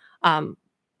 Plus,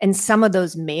 and some of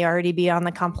those may already be on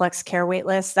the complex care wait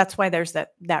list. That's why there's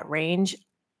that range.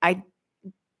 I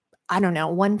don't know,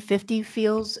 150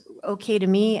 feels okay to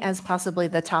me as possibly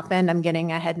the top end. I'm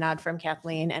getting a head nod from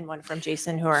Kathleen and one from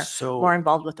Jason, who are more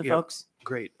involved with the folks.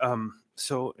 Great.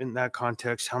 So in that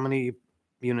context, how many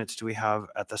units do we have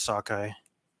at the Sockeye,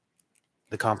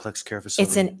 the complex care facility?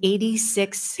 It's an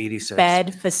 86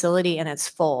 bed facility and it's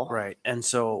full. Right. And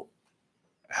so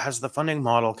has the funding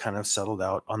model kind of settled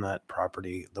out on that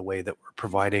property, the way that we're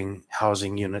providing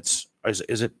housing units?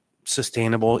 Is it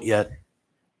sustainable yet?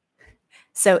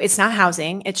 So it's not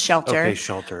housing, it's shelter. Okay,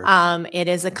 shelter. It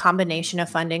is a combination of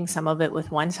funding, some of it with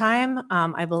one time.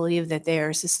 I believe that they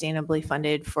are sustainably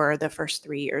funded for the first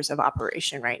 3 years of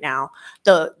operation right now.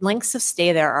 The lengths of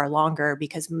stay there are longer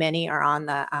because many are on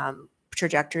the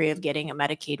trajectory of getting a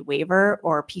Medicaid waiver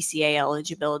or PCA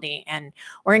eligibility, and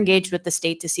we're engaged with the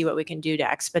state to see what we can do to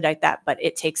expedite that, but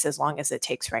it takes as long as it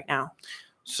takes right now.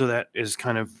 So that is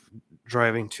kind of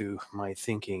driving to my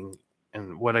thinking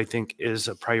and what I think is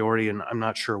a priority, and I'm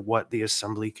not sure what the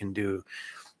assembly can do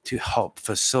to help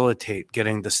facilitate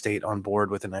getting the state on board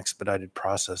with an expedited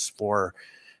process for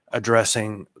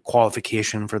addressing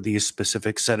qualification for these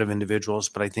specific set of individuals.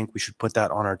 But I think we should put that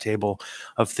on our table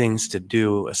of things to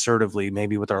do assertively,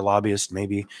 maybe with our lobbyists,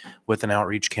 maybe with an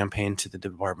outreach campaign to the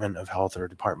Department of Health or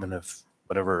Department of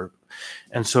whatever.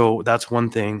 And so that's one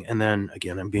thing. And then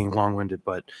again, I'm being long-winded,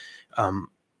 but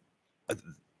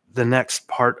the next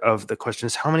part of the question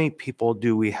is, how many people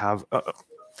do we have?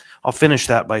 I'll finish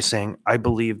that by saying, I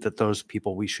believe that those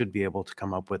people, we should be able to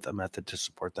come up with a method to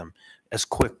support them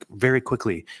very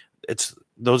quickly.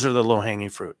 Those are the low hanging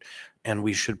fruit, and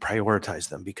we should prioritize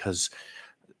them because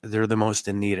they're the most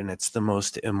in need, and it's the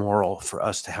most immoral for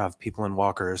us to have people in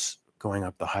walkers going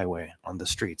up the highway on the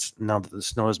streets. Now that the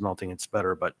snow is melting, it's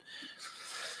better, but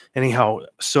anyhow,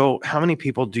 so how many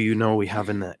people do you know we have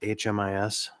in the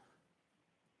HMIS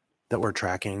that we're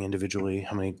tracking individually?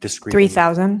 How many discrete?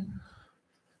 3,000.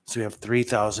 So we have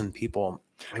 3,000 people.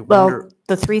 Well,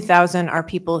 the 3,000 are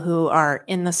people who are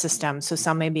in the system. So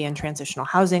some may be in transitional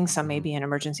housing, some may be in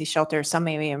emergency shelter, some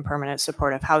may be in permanent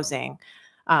supportive housing.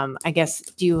 I guess,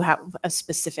 do you have a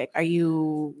specific, are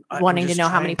you wanting to know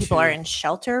how many people are in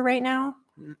shelter right now?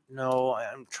 No,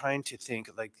 I'm trying to think,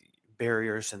 like,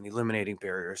 barriers and eliminating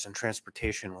barriers, and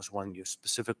transportation was one you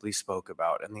specifically spoke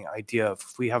about. And the idea of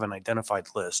if we have an identified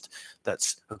list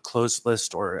that's a closed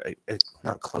list or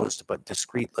not closed, but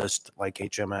discrete list like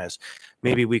HMIS,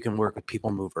 maybe we can work with People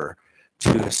Mover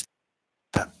to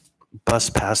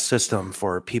bus pass system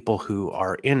for people who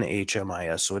are in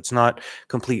HMIS. So it's not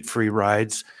complete free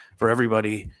rides for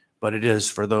everybody, but it is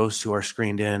for those who are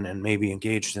screened in and maybe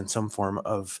engaged in some form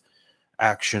of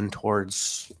action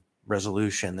towards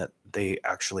resolution, that they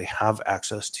actually have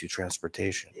access to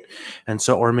transportation. And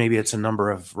so, or maybe it's a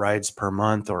number of rides per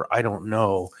month, or I don't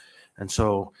know. And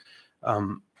so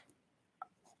I'm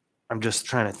just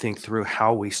trying to think through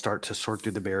how we start to sort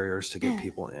through the barriers to get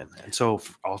people in. And so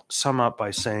I'll sum up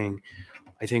by saying,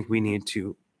 I think we need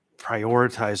to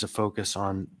prioritize a focus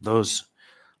on those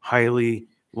highly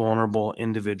vulnerable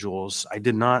individuals. I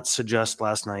did not suggest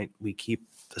last night we keep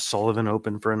the Sullivan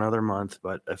open for another month,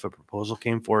 but if a proposal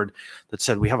came forward that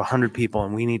said we have 100 people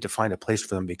and we need to find a place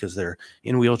for them because they're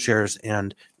in wheelchairs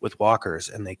and with walkers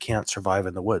and they can't survive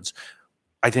in the woods,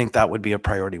 I think that would be a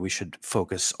priority we should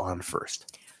focus on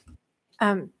first.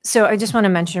 So I just want to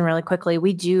mention really quickly,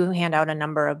 we do hand out a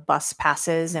number of bus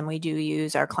passes, and we do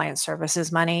use our client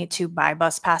services money to buy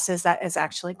bus passes. That is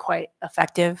actually quite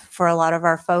effective for a lot of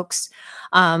our folks.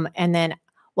 And then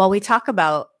while we talk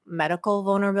about medical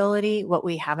vulnerability, what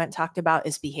we haven't talked about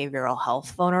is behavioral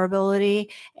health vulnerability.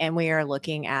 And we are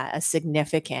looking at a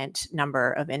significant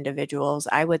number of individuals.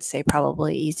 I would say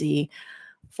probably easy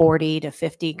 40 to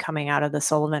 50 coming out of the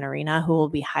Sullivan Arena who will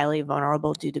be highly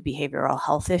vulnerable due to behavioral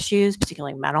health issues,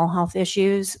 particularly mental health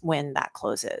issues, when that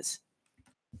closes.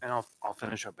 And I'll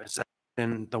finish up. Is that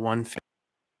in the one? Is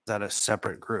that a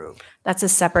separate group? That's a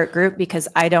separate group because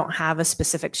I don't have a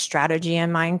specific strategy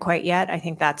in mind quite yet. I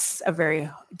think that's a very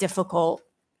difficult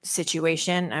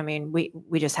situation. I mean, we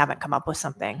just haven't come up with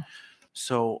something.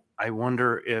 So I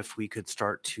wonder if we could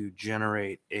start to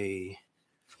generate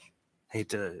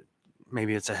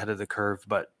maybe it's ahead of the curve,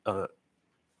 but a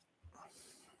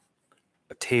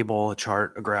table, a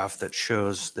chart, a graph that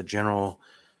shows the general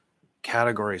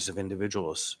categories of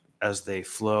individuals as they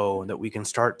flow that we can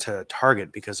start to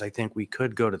target, because I think we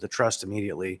could go to the trust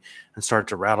immediately and start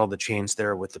to rattle the chains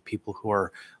there with the people who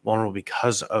are vulnerable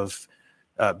because of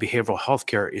behavioral health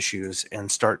care issues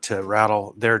and start to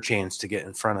rattle their chains to get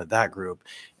in front of that group.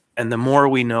 And the more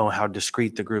we know how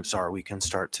discrete the groups are, we can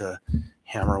start to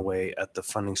hammer away at the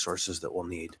funding sources that we'll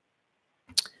need.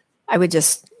 I would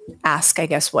just ask, I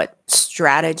guess, what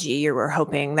strategy you were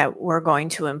hoping that we're going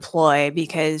to employ,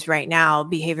 because right now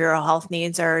behavioral health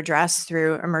needs are addressed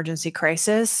through emergency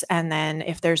crisis. And then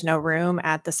if there's no room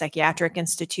at the psychiatric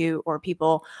institute or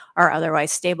people are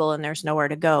otherwise stable and there's nowhere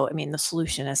to go, I mean, the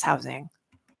solution is housing.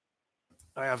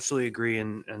 I absolutely agree.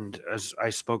 And as I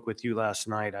spoke with you last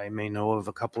night, I may know of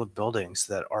a couple of buildings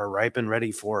that are ripe and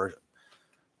ready for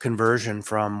conversion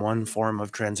from one form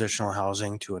of transitional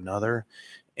housing to another.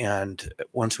 And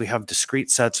once we have discrete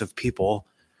sets of people,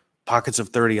 pockets of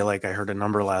 30, like I heard a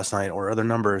number last night, or other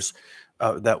numbers,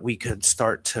 that we could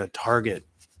start to target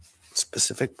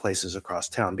specific places across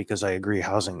town, because I agree,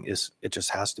 housing it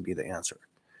just has to be the answer.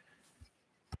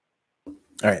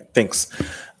 All right, thanks.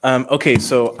 Okay,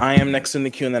 so I am next in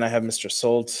the queue, and then I have Mr.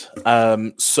 Solt.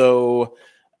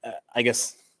 I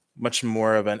guess much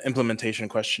more of an implementation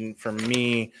question for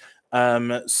me.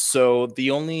 So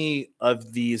the only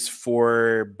of these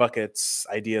 4 buckets,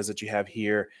 ideas that you have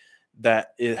here,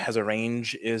 that it has a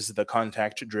range is the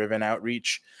contact-driven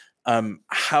outreach.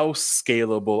 How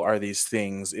scalable are these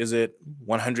things? Is it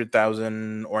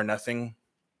 100,000 or nothing?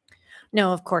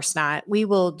 No, of course not. We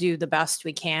will do the best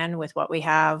we can with what we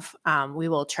have. We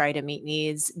will try to meet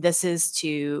needs. This is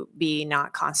to be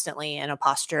not constantly in a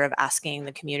posture of asking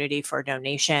the community for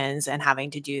donations and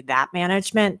having to do that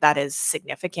management. That is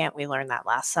significant. We learned that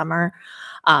last summer.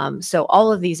 So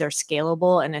all of these are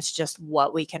scalable, and it's just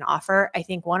what we can offer. I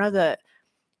think one of the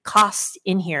costs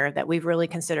in here that we've really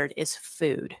considered is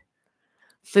food.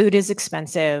 Food is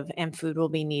expensive and food will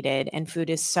be needed, and food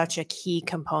is such a key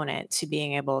component to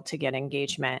being able to get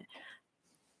engagement.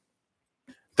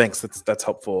 Thanks, that's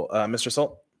helpful. Mr.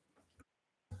 Solt?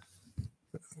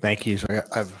 Thank you. So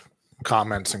I have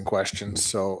comments and questions.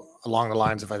 So along the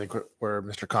lines of, I think where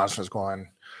Mr. Constant is going,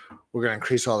 we're going to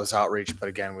increase all this outreach, but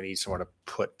again, we need somewhere to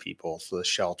put people. So the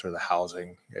shelter, the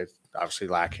housing, it's obviously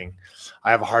lacking. I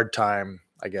have a hard time,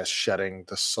 I guess, shutting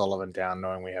the Sullivan down,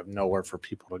 knowing we have nowhere for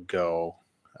people to go,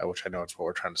 which I know it's what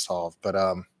we're trying to solve. But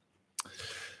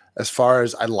as far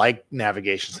as, I like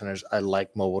navigation centers, I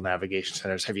like mobile navigation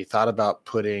centers. Have you thought about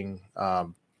putting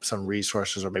some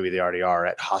resources, or maybe they already are,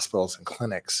 at hospitals and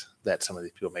clinics that some of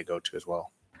these people may go to as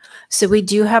well? So we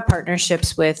do have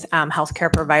partnerships with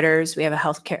healthcare providers. We have a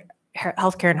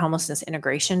healthcare and homelessness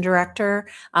integration director,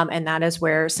 and that is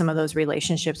where some of those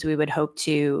relationships we would hope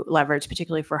to leverage,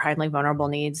 particularly for highly vulnerable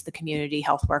needs, the community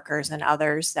health workers and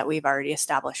others that we've already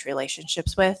established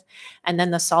relationships with. And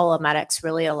then the solo medics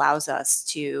really allows us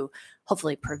to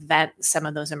hopefully prevent some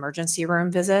of those emergency room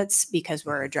visits because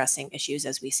we're addressing issues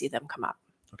as we see them come up.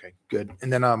 Okay, good.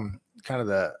 And then kind of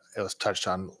it was touched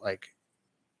on, like,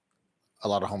 a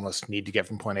lot of homeless need to get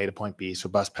from point A to point B. So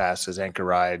bus passes, anchor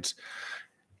rides,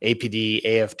 APD,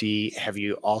 AFD. Have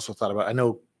you also thought about,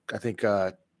 I think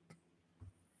we're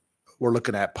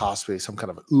looking at possibly some kind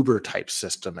of Uber type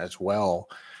system as well.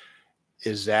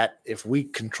 Is that if we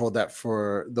control that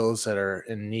for those that are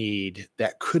in need,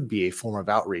 that could be a form of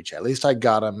outreach. At least I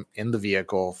got them in the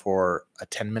vehicle for a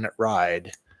 10-minute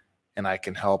ride, and I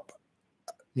can help,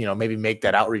 maybe make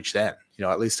that outreach then,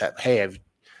 at least that, hey,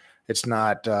 it's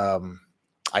not,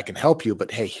 I can help you,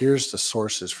 but hey, here's the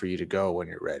sources for you to go when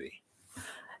you're ready.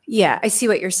 Yeah, I see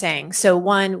what you're saying. So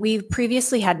one, we've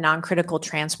previously had non-critical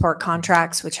transport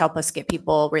contracts, which help us get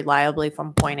people reliably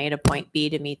from point A to point B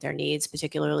to meet their needs,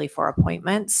 particularly for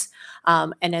appointments.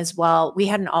 And as well, we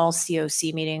had an all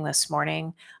COC meeting this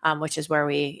morning, which is where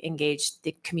we engaged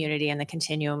the community in the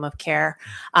continuum of care.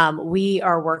 We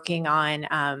are working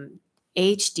on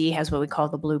AHD has what we call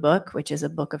the Blue Book, which is a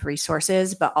book of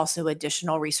resources, but also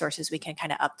additional resources we can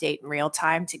kind of update in real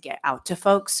time to get out to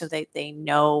folks so that they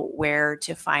know where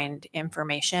to find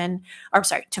information,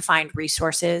 to find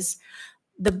resources.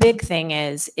 The big thing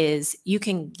is you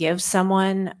can give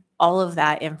someone all of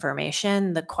that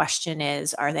information. The question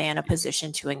is, are they in a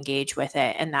position to engage with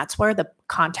it? And that's where the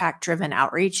contact-driven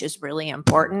outreach is really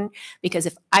important, because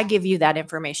if I give you that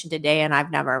information today and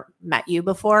I've never met you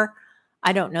before,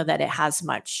 I don't know that it has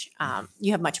much,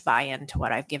 you have much buy-in to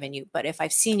what I've given you. But if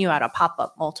I've seen you at a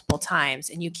pop-up multiple times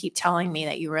and you keep telling me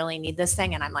that you really need this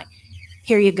thing, and I'm like,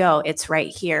 here you go, it's right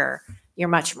here, you're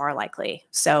much more likely.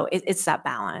 So it's that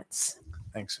balance.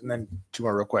 Thanks. And then two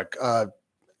more real quick.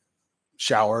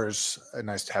 Showers,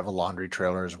 nice to have a laundry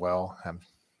trailer as well.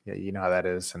 Yeah, you know how that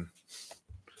is. And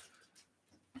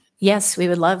yes, we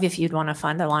would love if you'd want to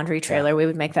fund a laundry trailer. Yeah. We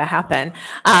would make that happen.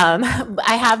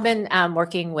 I have been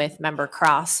working with Member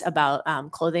Cross about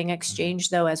clothing exchange,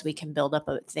 though, as we can build up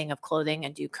a thing of clothing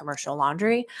and do commercial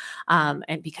laundry,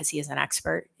 and because he is an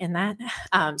expert in that.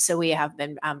 So we have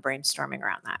been brainstorming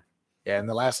around that. Yeah, and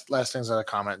the last things that I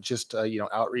comment, just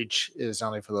outreach is not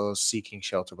only for those seeking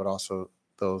shelter, but also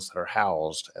those that are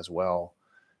housed as well.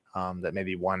 That may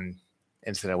be one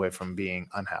incident away from being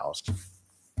unhoused.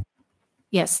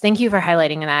 Yes, thank you for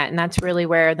highlighting that. And that's really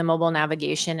where the mobile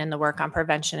navigation and the work on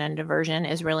prevention and diversion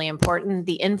is really important.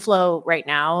 The inflow right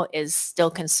now is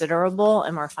still considerable,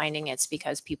 and we're finding it's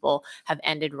because people have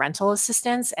ended rental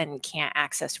assistance and can't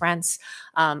access rents,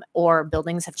 or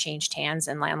buildings have changed hands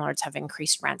and landlords have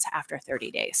increased rents after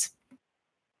 30 days.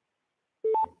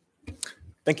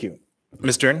 Thank you.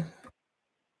 Ms. Dern?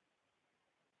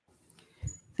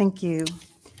 Thank you.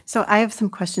 So I have some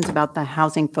questions about the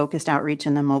housing-focused outreach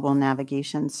and the mobile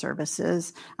navigation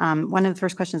services. One of the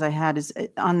first questions I had is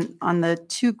on the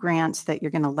two grants that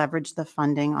you're going to leverage the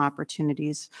funding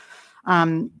opportunities.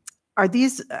 Are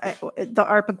these the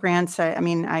ARPA grants?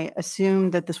 I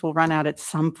assume that this will run out at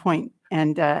some point,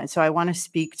 and so I want to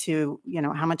speak to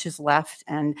how much is left,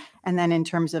 and then in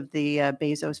terms of the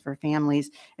Bezos for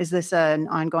Families, is this an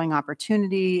ongoing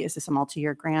opportunity? Is this a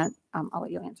multi-year grant? I'll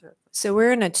let you answer it. So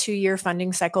we're in a 2-year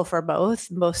funding cycle for both.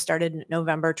 Both started in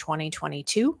November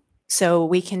 2022. So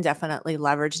we can definitely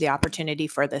leverage the opportunity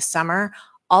for this summer.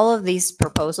 All of these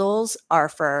proposals are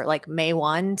for like May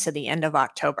 1 to the end of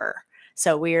October.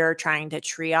 So we're trying to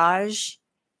triage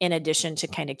in addition to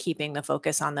kind of keeping the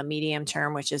focus on the medium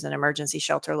term, which is an emergency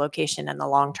shelter location, and the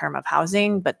long term of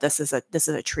housing. But this is a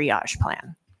triage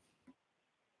plan.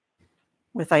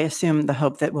 With, I assume, the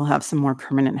hope that we'll have some more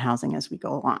permanent housing as we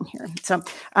go along here. So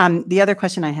the other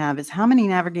question I have is, how many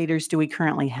navigators do we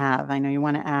currently have? I know you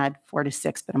want to add 4 to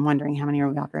 6, but I'm wondering how many are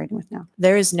we operating with now?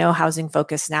 There is no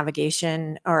housing-focused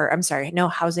navigation, no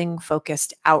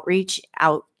housing-focused outreach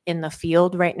out in the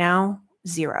field right now.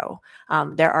 0.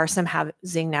 There are some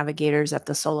housing navigators at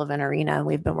the Sullivan Arena, and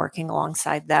we've been working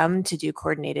alongside them to do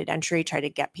coordinated entry, try to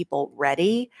get people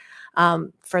ready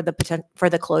for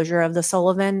the closure of the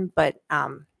Sullivan, but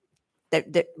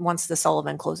once the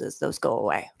Sullivan closes, those go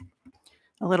away.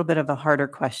 A little bit of a harder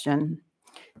question.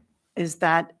 Is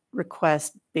that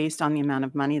request based on the amount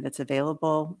of money that's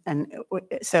available? And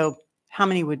so how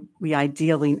many would we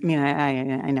ideally,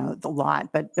 I know it's a lot,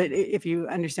 but if you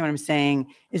understand what I'm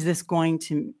saying, is this going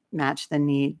to match the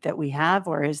need that we have,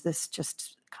 or is this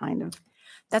just kind of?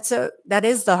 That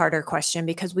is the harder question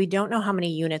because we don't know how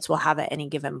many units we'll have at any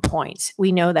given point.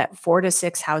 We know that 4 to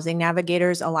 6 housing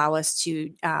navigators allow us to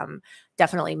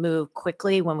definitely move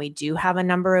quickly when we do have a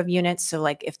number of units. So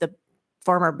like if the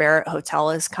former Barrett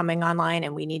Hotel is coming online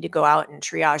and we need to go out and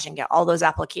triage and get all those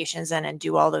applications in and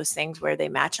do all those things where they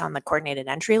match on the coordinated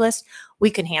entry list, we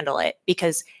can handle it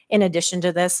because in addition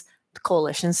to this, the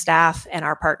coalition staff and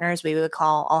our partners, we would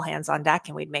call all hands on deck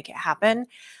and we'd make it happen.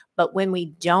 But when we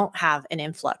don't have an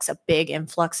influx, a big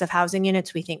influx of housing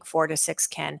units, we think 4 to 6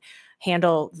 can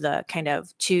handle the kind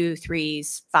of 2,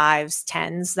 3s, 5s,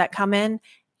 10s that come in.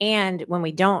 And when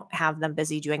we don't have them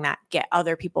busy doing that, get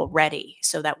other people ready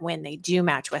so that when they do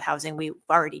match with housing, we've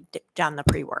already done the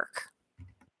pre-work.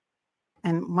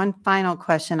 And one final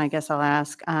question, I guess I'll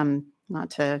ask, not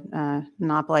to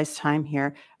monopolize time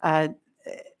here.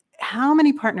 How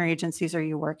many partner agencies are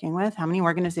you working with? How many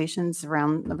organizations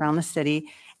around the city?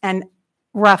 And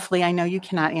roughly, I know you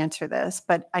cannot answer this,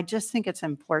 but I just think it's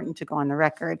important to go on the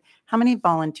record. How many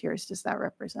volunteers does that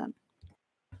represent?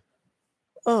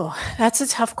 Oh, that's a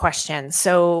tough question.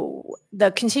 So the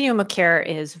continuum of care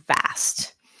is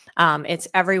vast. It's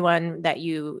everyone that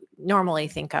you normally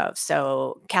think of.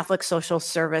 So Catholic Social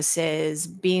Services,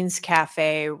 Beans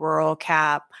Cafe, Rural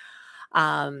Cap.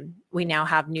 We now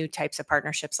have new types of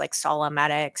partnerships like Sala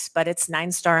Medics, but it's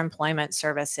 9-Star Employment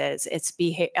Services. It's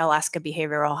Alaska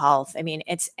Behavioral Health. I mean,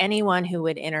 it's anyone who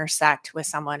would intersect with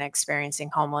someone experiencing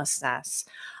homelessness.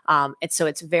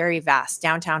 It's very vast.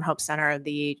 Downtown Hope Center,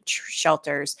 the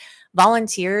shelters.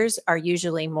 Volunteers are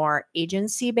usually more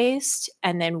agency based.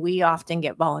 And then we often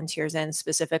get volunteers in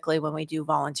specifically when we do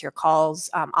volunteer calls,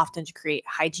 often to create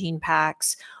hygiene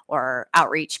packs or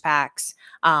outreach packs.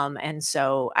 And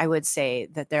so I would say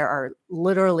that there are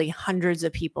literally hundreds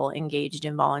of people engaged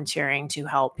in volunteering to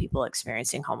help people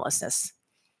experiencing homelessness.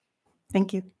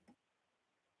 Thank you.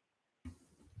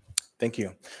 Thank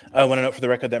you. I want to note for the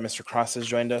record that Mr. Cross has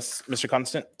joined us. Mr.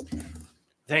 Constant?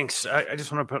 Thanks. I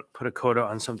just want to put a coda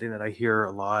on something that I hear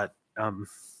a lot.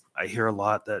 I hear a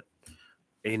lot that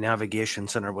a navigation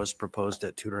center was proposed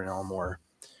at Tudor and Elmore.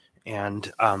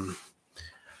 And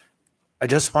I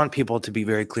just want people to be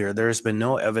very clear. There has been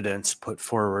no evidence put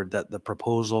forward that the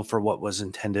proposal for what was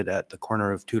intended at the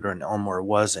corner of Tudor and Elmore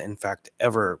was, in fact,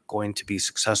 ever going to be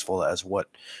successful as what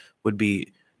would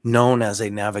be known as a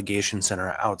navigation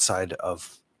center outside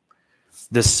of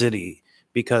the city.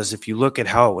 Because if you look at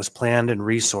how it was planned and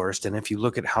resourced, and if you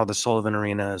look at how the Sullivan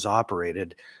Arena is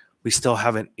operated, we still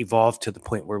haven't evolved to the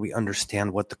point where we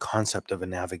understand what the concept of a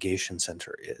navigation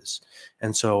center is.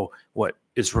 And so what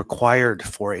is required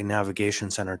for a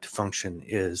navigation center to function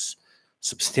is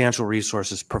substantial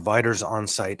resources, providers on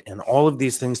site, and all of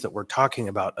these things that we're talking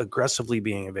about aggressively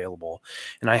being available.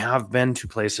 And I have been to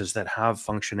places that have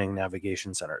functioning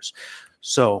navigation centers.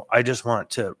 So I just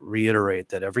want to reiterate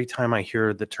that every time I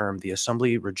hear the term, the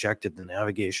Assembly rejected the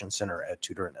navigation center at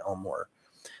Tudor and Elmore,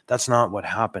 that's not what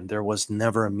happened. There was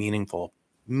never a meaningful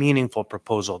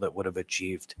proposal that would have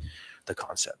achieved the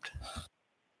concept.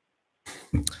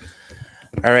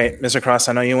 All right, Mr. Cross,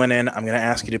 I know you went in. I'm going to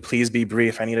ask you to please be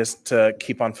brief. I need us to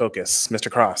keep on focus. Mr.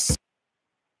 Cross.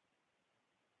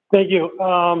 Thank you.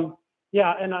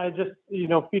 Yeah, and I just,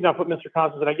 feeding off what Mr.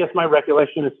 Cross said, I guess my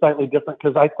recollection is slightly different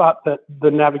because I thought that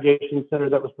the navigation center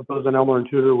that was proposed in Elmore and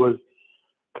Tudor was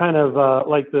kind of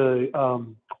like the,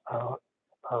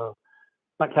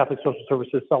 not Catholic Social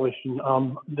Services Salvation,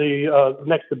 the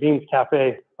next to Beans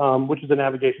Cafe, which is a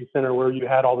navigation center where you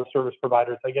had all the service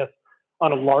providers, I guess,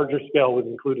 on a larger scale with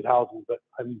included housing, but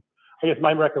I guess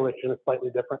my recollection is slightly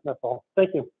different. That's all.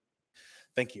 Thank you.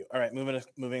 Thank you. All right,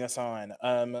 moving us on.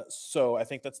 So I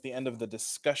think that's the end of the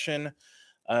discussion.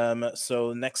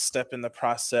 So next step in the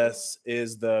process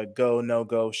is the go, no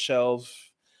go shelve.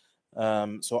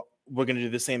 So we're going to do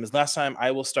the same as last time.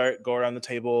 I will start, go around the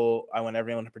table. I want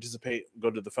everyone to participate, go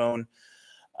to the phone.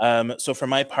 So for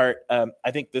my part,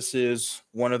 I think this is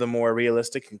one of the more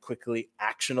realistic and quickly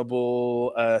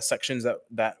actionable sections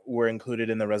that were included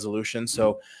in the resolution.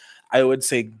 So I would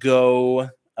say go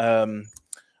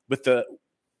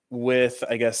with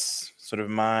I guess sort of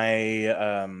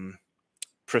my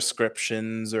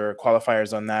prescriptions or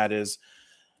qualifiers on that is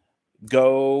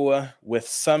go with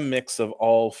some mix of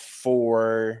all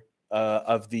 4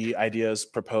 of the ideas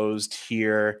proposed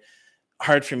here.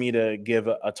 Hard for me to give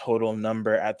a total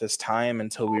number at this time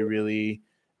until we really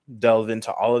delve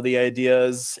into all of the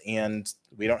ideas, and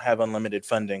we don't have unlimited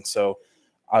funding. So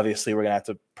obviously we're gonna have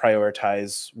to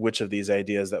prioritize which of these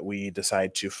ideas that we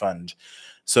decide to fund.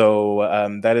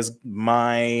 So that is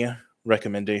my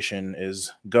recommendation,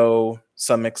 is go,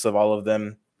 some mix of all of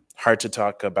them. Hard to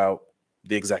talk about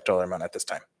the exact dollar amount at this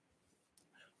time.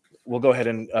 we'll go ahead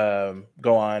and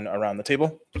go on around the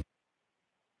table.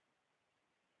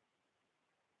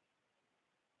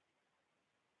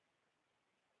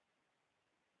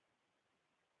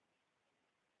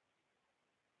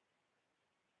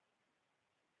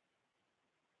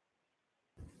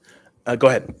 Go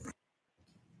ahead.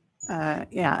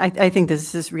 Yeah, I think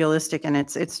this is realistic, and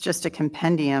it's just a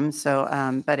compendium. So,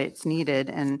 but it's needed,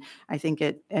 and I think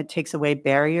it takes away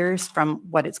barriers from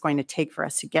what it's going to take for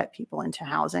us to get people into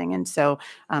housing. And so,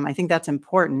 I think that's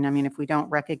important. I mean, if we don't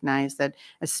recognize that,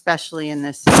 especially in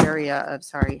this area of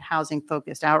housing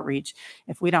focused outreach,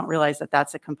 if we don't realize that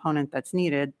that's a component that's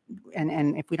needed,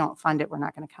 and if we don't fund it, we're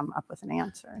not going to come up with an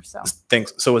answer. So,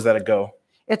 thanks. So, was that a go?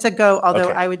 It's a go. Although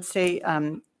Okay. I would say,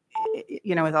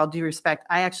 with all due respect,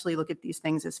 I actually look at these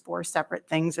things as 4 separate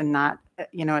things and not,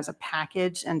 as a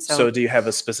package. And so, do you have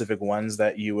a specific ones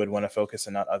that you would want to focus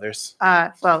and not others?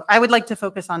 well, I would like to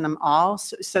focus on them all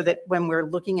so that when we're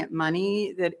looking at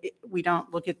money, that we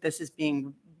don't look at this as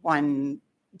being one.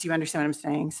 Do you understand what I'm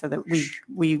saying? So that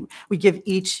we give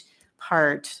each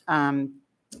part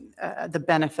the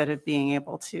benefit of being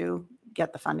able to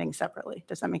get the funding separately.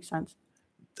 Does that make sense?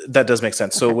 That does make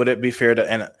sense. So would it be fair to,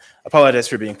 and apologize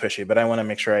for being pushy, but I want to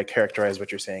make sure I characterize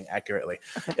what you're saying accurately.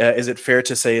 Okay. Is it fair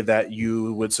to say that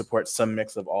you would support some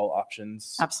mix of all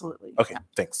options? Absolutely. Okay, yeah.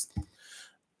 Thanks.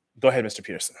 Go ahead, Mr.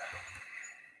 Peterson.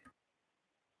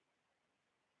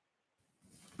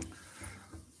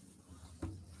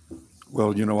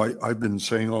 Well, I've been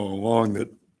saying all along that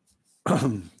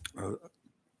the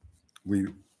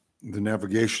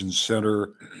Navigation Center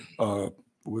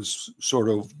was sort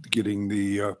of getting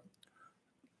the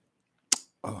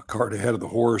cart ahead of the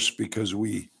horse because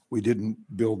we didn't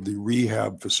build the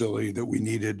rehab facility that we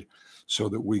needed so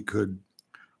that we could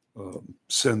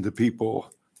send the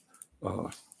people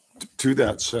to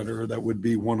that center. That would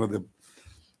be one of the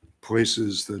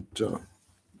places that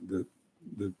the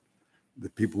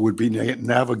people would be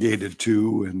navigated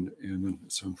to, and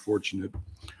it's unfortunate.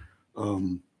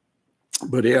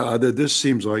 But yeah, this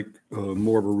seems like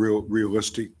more of a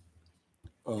realistic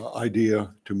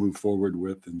idea to move forward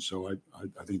with, and so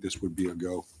I think this would be a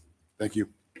go. Thank you.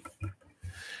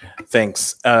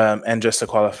 Thanks. And just to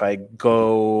qualify,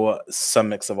 go some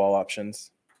mix of all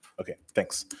options. Okay,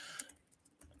 thanks.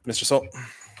 Mr. Solt.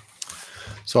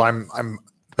 So I'm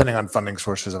depending on funding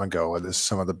sources, I'm gonna go with this,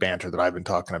 some of the banter that I've been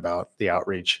talking about, the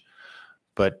outreach.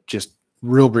 But just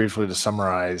real briefly to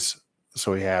summarize,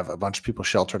 so we have a bunch of people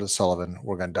sheltered at Sullivan.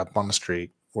 We're gonna dump them on the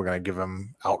street. We're gonna give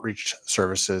them outreach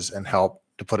services and help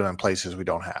to put them in places we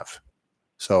don't have.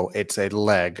 So it's a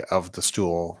leg of the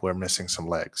stool. We're missing some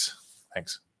legs.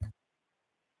 Thanks.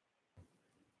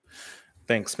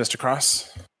 Thanks. Mr.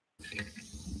 Cross.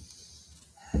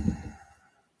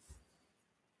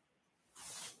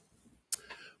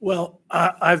 Well,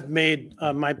 I've made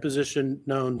my position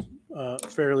known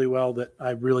fairly well, that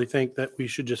I really think that we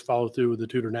should just follow through with the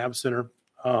Tudor Nav Center.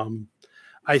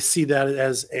 I see that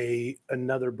as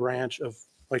another branch of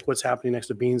like what's happening next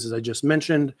to Beans, as I just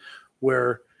mentioned,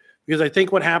 because I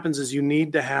think what happens is you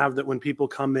need to have that when people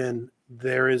come in,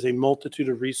 there is a multitude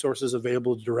of resources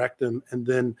available to direct them, and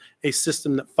then a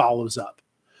system that follows up.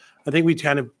 I think we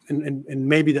kind of, and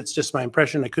maybe that's just my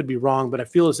impression, I could be wrong, but I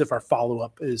feel as if our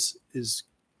follow-up is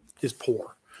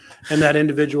poor, and that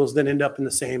individuals then end up in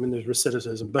the same, and there's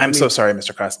recidivism. But I'm so sorry,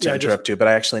 Mr. Cross, to Yeah, interrupt you, but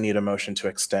I actually need a motion to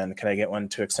extend. Can I get one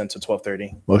to extend to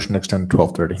 12:30? Motion to extend to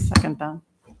 12:30. Second, Ben.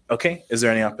 Okay. Is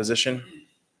there any opposition?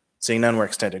 Seeing none, we're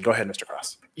extended. Go ahead, Mr.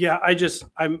 Cross. Yeah,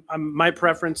 I'm my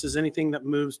preference is anything that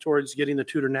moves towards getting the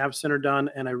Tudor Nav Center done,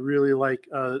 and I really like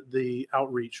the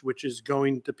outreach, which is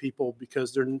going to people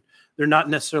because they're not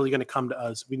necessarily going to come to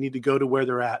us. We need to go to where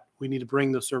they're at. We need to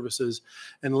bring those services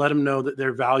and let them know that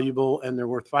they're valuable and they're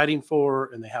worth fighting for,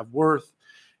 and they have worth,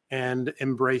 and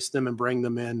embrace them and bring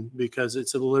them in, because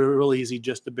it's a little easy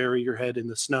just to bury your head in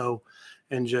the snow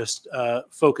and just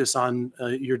focus on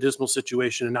your dismal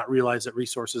situation and not realize that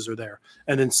resources are there,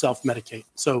 and then self-medicate.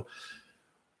 So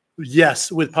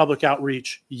yes, with public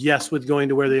outreach, yes, with going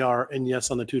to where they are, and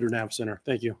yes, on the Tudor Nav Center.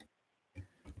 Thank you.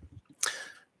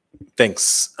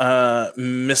 Thanks.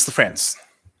 Ms. LaFrance.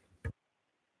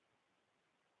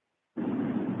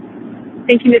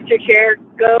 Thank you, Mr. Chair.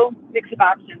 Go mix of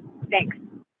options. Thanks.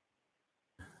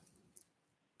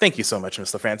 Thank you so much,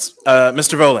 Ms. LaFrance.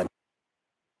 Mr. Volan.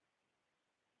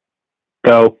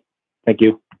 Go. Thank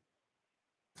you.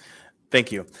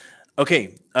 Thank you.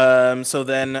 Okay. So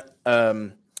then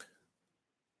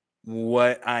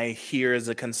what I hear is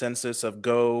a consensus of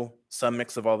go, some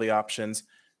mix of all the options.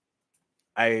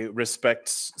 I respect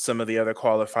some of the other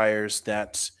qualifiers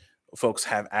that folks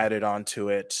have added onto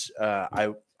it.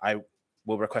 I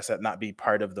we'll request that not be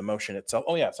part of the motion itself.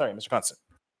 Oh yeah, sorry, Mr. Constant.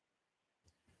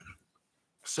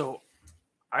 So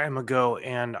I am a go,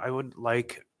 and I would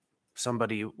like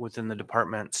somebody within the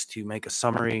departments to make a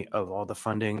summary of all the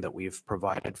funding that we've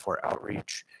provided for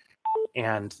outreach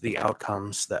and the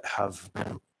outcomes that have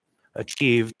been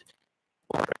achieved,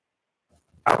 or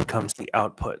outcomes, the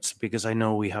outputs, because I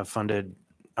know we have funded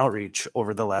outreach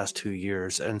over the last 2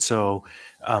 years. And so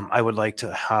I would like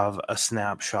to have a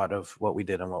snapshot of what we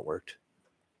did and what worked.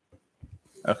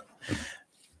 Okay.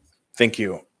 Thank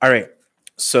you. All right.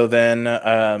 So then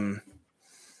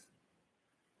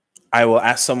I will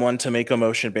ask someone to make a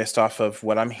motion based off of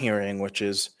what I'm hearing, which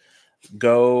is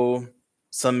go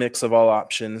some mix of all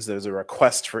options. There's a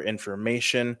request for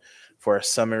information for a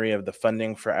summary of the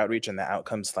funding for outreach and the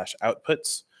outcomes /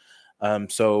 outputs.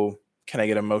 So can I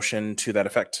get a motion to that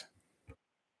effect?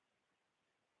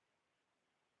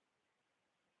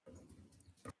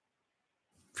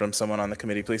 From someone on the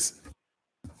committee, please.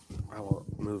 I will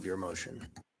move your motion.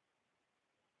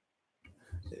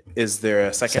 Is there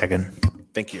a second? Second.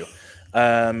 Thank you.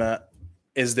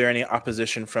 Is there any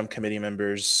opposition from committee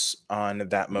members on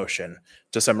that motion?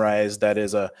 To summarize, that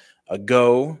is a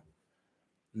go,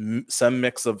 some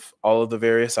mix of all of the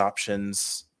various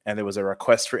options, and there was a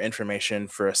request for information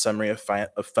for a summary of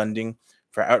funding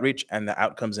for outreach and the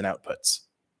outcomes and outputs.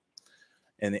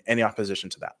 And any opposition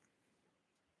to that?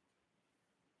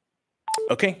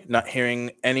 Okay, not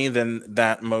hearing any, then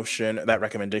that motion, that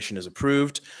recommendation is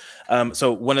approved.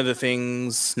 So one of the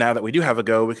things, now that we do have a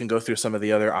go, we can go through some of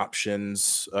the other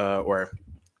options or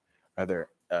other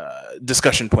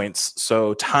discussion points.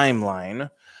 So timeline,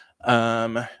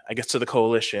 I guess to the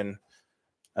coalition,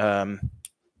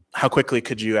 how quickly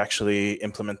could you actually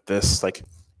implement this? Like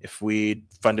if we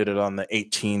funded it on the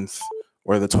 18th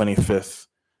or the 25th,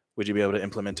 would you be able to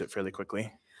implement it fairly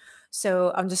quickly?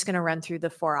 So I'm just going to run through the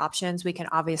 4 options. We can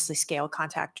obviously scale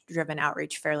contact-driven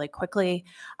outreach fairly quickly.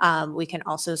 We can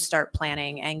also start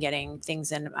planning and getting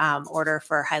things in order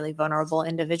for highly vulnerable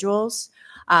individuals.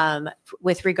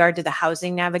 With regard to the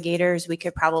housing navigators, we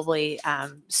could probably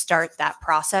start that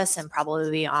process and probably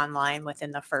be online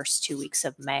within the first 2 weeks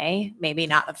of May. Maybe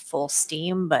not at full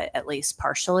steam, but at least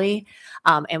partially.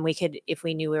 And we could, if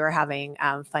we knew we were having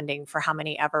funding for how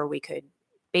many ever, we could,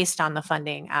 based on the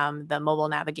funding, the mobile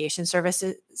navigation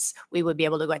services, we would be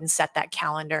able to go ahead and set that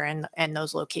calendar and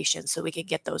those locations so we could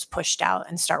get those pushed out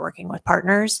and start working with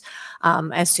partners.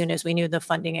 As soon as we knew the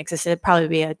funding existed, it'd probably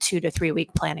be a 2 to 3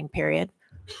 week planning period.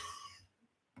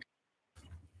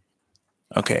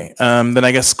 Okay, then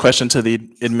I guess question to the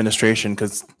administration,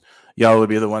 because y'all would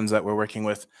be the ones that we're working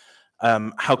with.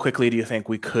 How quickly do you think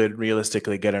we could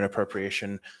realistically get an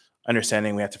appropriation?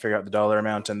 Understanding we have to figure out the dollar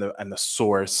amount and the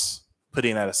source.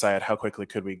 Putting that aside, how quickly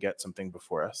could we get something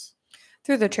before us?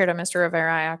 Through the chair to Mr. Rivera,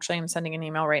 I actually am sending an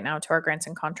email right now to our grants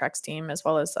and contracts team, as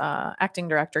well as acting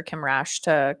director Kim Rash,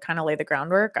 to kind of lay the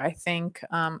groundwork. I think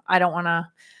I don't want to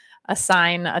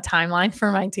assign a timeline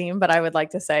for my team, but I would like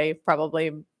to say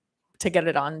probably to get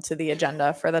it onto the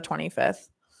agenda for the 25th.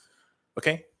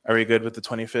 Okay, are we good with the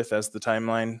 25th as the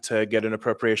timeline to get an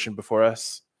appropriation before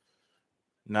us?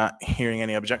 Not hearing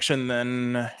any objection,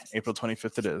 then April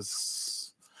 25th it is.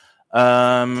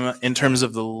 In terms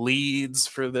of the leads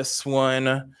for this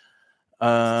one,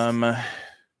 from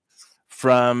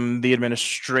the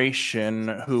administration,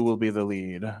 who will be the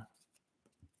lead?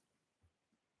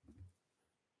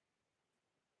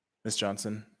 Ms.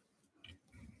 Johnson.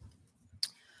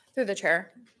 Through the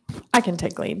chair, I can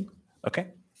take lead. Okay.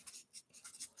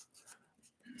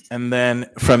 And then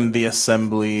from the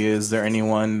assembly, is there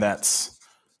anyone that's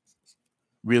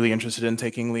really interested in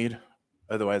taking lead?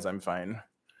 Otherwise, I'm fine.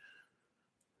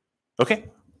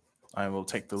 Okay, I will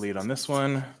take the lead on this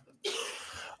one.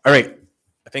 All right,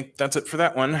 I think that's it for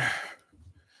that one.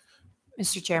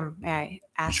 Mr. Chair, may I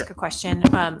ask Sure. a question?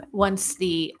 Once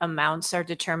the amounts are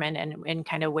determined and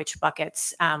kind of which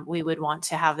buckets, we would want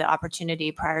to have the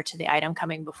opportunity prior to the item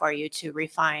coming before you to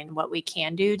refine what we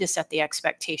can do to set the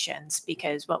expectations,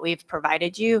 because what we've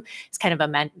provided you is kind of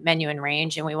a menu and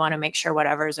range, and we want to make sure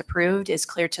whatever is approved is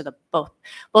clear to the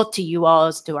both to you all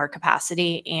as to our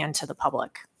capacity and to the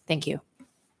public. Thank you.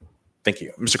 Thank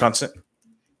you. Mr. Constant?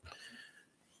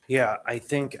 Yeah, I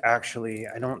think actually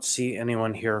I don't see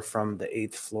anyone here from the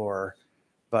 8th floor,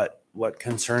 but what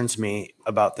concerns me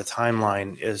about the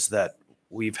timeline is that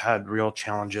we've had real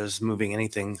challenges moving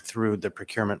anything through the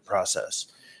procurement process.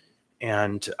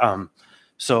 And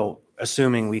so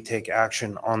assuming we take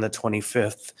action on the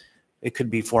 25th, it could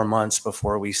be 4 months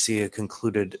before we see a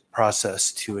concluded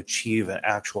process to achieve an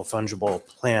actual fungible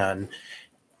plan.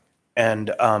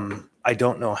 And I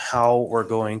don't know how we're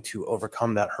going to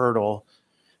overcome that hurdle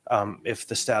if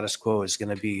the status quo is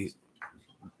going to be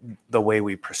the way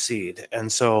we proceed.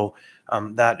 And so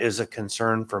that is a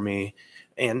concern for me.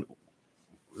 And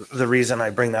the reason I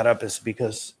bring that up is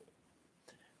because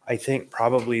I think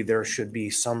probably there should be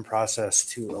some process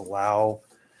to allow,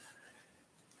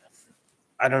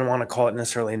 I don't want to call it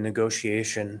necessarily a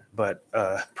negotiation, but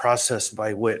a process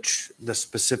by which the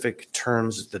specific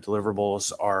terms of the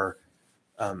deliverables are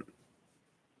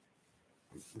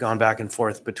gone back and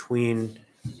forth between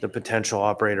the potential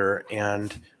operator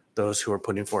and those who are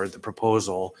putting forward the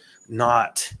proposal,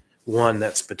 not one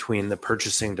that's between the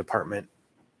purchasing department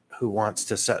who wants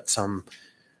to set some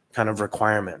kind of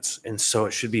requirements. And so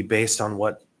it should be based on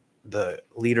what the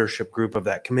leadership group of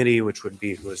that committee, which would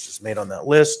be who was just made on that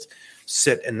list,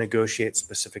 sit and negotiate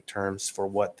specific terms for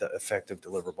what the effective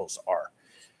deliverables are.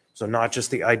 So not just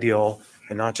the ideal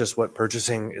and not just what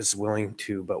purchasing is willing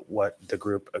to, but what the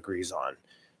group agrees on.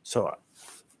 So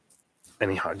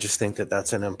anyhow, I just think that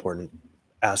that's an important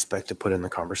aspect to put in the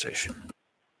conversation.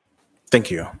 Thank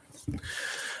you.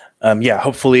 Yeah,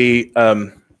 hopefully,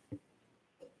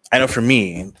 I know for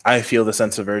me, I feel the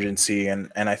sense of urgency,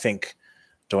 and I think,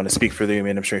 don't want to speak for the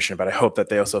administration, but I hope that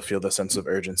they also feel the sense of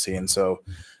urgency. And so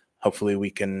hopefully we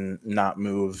can not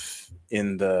move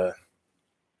in the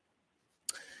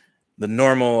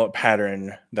normal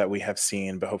pattern that we have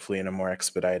seen, but hopefully in a more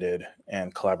expedited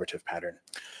and collaborative pattern.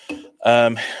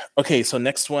 Okay, so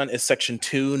next one is section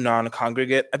 2,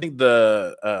 non-congregate. I think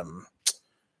the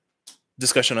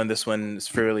discussion on this one is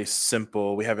fairly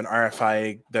simple. We have an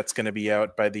RFI that's going to be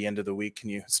out by the end of the week. Can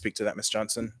you speak to that, Ms.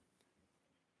 Johnson?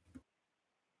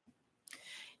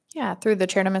 Yeah, through the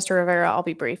chair to Mr. Rivera, I'll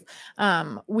be brief.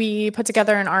 We put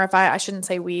together an RFI. I shouldn't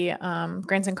say we,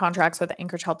 grants and contracts with the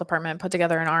Anchorage Health Department put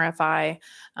together an RFI.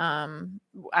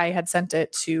 I had sent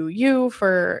it to you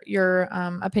for your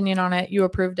opinion on it. You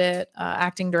approved it.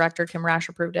 Acting Director Kim Rash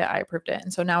approved it. I approved it.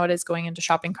 And so now it is going into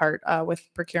shopping cart with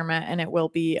procurement, and it will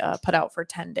be put out for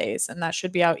 10 days. And that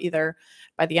should be out either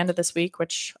by the end of this week,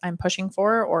 which I'm pushing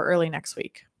for, or early next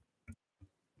week.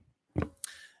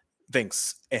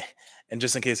 Thanks. And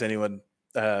just in case anyone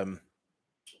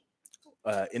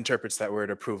interprets that word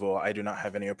approval, I do not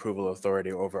have any approval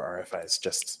authority over RFIs,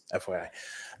 just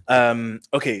FYI.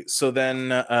 Okay, so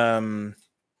then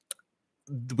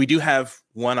we do have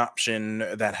one option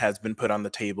that has been put on the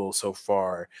table so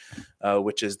far,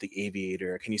 which is the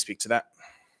aviator. Can you speak to that?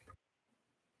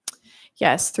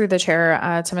 Yes, through the chair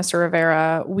to Mr.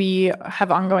 Rivera, we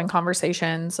have ongoing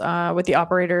conversations with the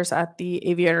operators at the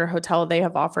Aviator Hotel. They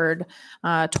have offered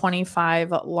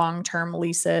 25 long-term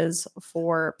leases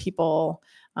for people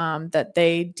that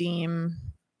they deem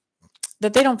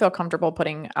that they don't feel comfortable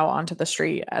putting out onto the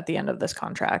street at the end of this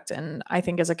contract. And I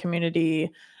think as a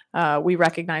community, we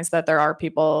recognize that there are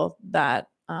people that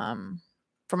from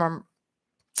a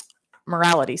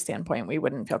morality standpoint, we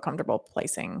wouldn't feel comfortable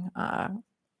placing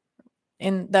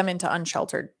into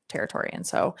unsheltered territory. And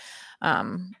so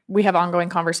we have ongoing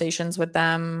conversations with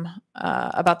them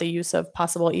about the use of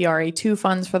possible ERA2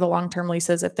 funds for the long-term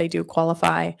leases if they do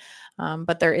qualify.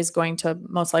 But there is going to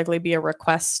most likely be a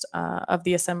request of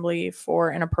the assembly for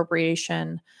an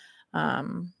appropriation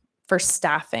for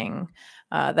staffing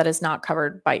that is not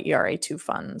covered by ERA2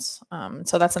 funds.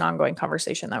 So that's an ongoing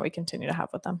conversation that we continue to have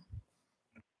with them.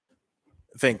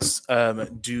 Thanks.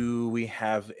 Do we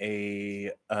have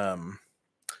a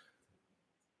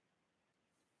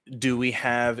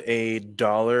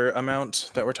dollar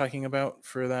amount that we're talking about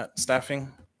for that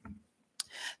staffing?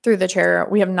 Through the chair,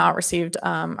 we have not received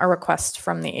a request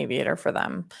from the aviator for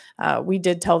them. We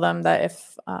did tell them that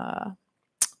if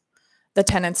the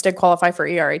tenants did qualify for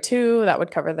ERA2, that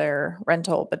would cover their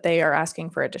rental, but they are asking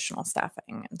for additional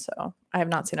staffing. And so I have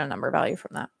not seen a number value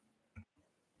from that.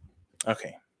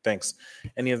 Okay, thanks.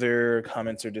 Any other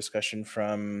comments or discussion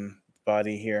from the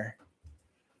body here?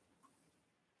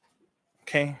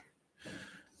 Okay,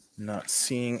 not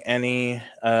seeing any.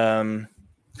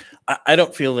 I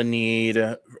don't feel the need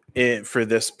for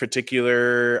this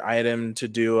particular item to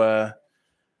do a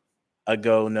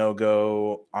go, no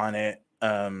go on it.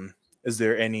 Is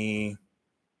there any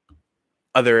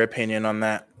other opinion on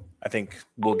that? I think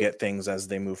we'll get things as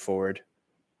they move forward.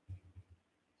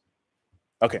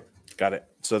 Okay, got it.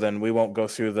 So then we won't go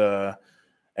through the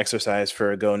exercise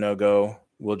for a go, no go.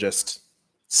 We'll just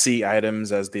see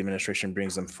items as the administration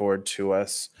brings them forward to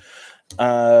us.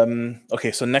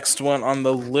 Okay, so next one on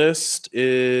the list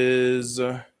is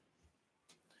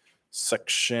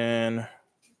section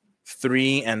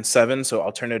 3 and 7, so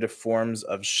alternative forms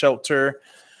of shelter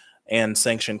and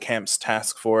sanctioned camps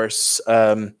task force.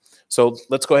 So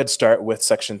let's go ahead and start with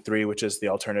section 3, which is the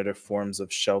alternative forms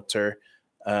of shelter.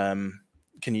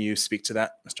 Can you speak to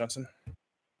that, Ms. Johnson?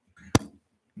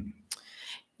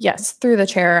 Yes, through the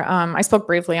chair. I spoke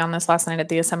briefly on this last night at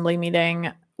the assembly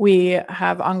meeting. We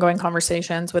have ongoing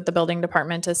conversations with the building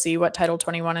department to see what Title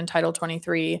 21 and Title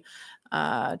 23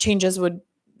 changes would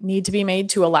need to be made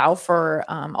to allow for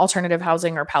alternative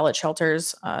housing or pallet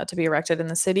shelters to be erected in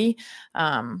the city.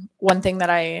 One thing that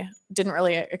I didn't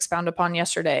really expound upon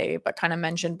yesterday, but kind of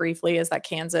mentioned briefly, is that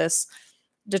Kansas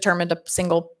determined a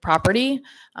single property.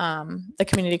 The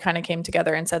community kind of came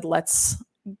together and said, let's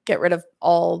get rid of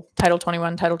all Title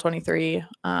 21, Title 23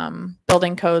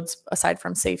 building codes aside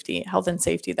from safety, health and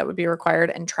safety that would be required,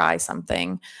 and try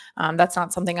something. That's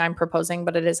not something I'm proposing,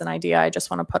 but it is an idea I just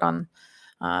want to put on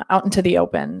out into the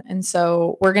open. And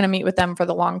so we're going to meet with them for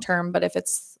the long term, but if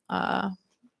it's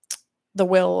the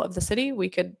will of the city, we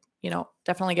could,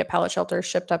 definitely get pallet shelters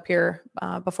shipped up here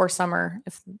before summer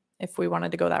if we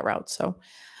wanted to go that route. So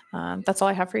that's all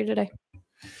I have for you today.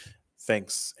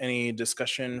 Thanks. Any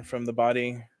discussion from the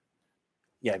body?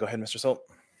 Yeah, go ahead, Mr. Salt.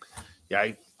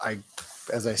 Yeah, I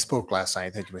as I spoke last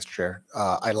night, thank you, Mr. Chair.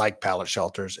 I like pallet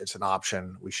shelters. It's an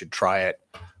option. We should try it.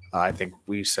 I think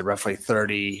we said roughly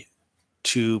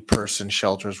 32-person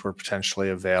shelters were potentially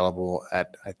available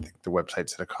at, I think the website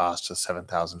said a cost of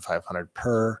 $7,500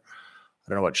 per. I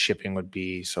don't know what shipping would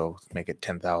be, so make it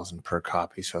 $10,000 per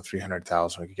copy. So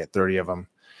 $300,000, we could get 30 of them.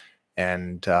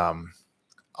 And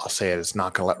I'll say it's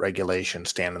not going to let regulation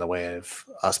stand in the way of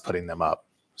us putting them up.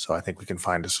 So I think we can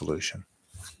find a solution.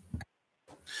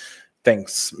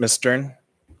 Thanks. Ms. Stern?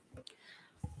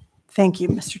 Thank you,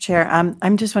 Mr. Chair.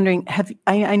 I'm just wondering,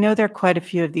 I know there are quite a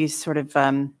few of these sort of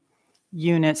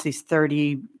units, these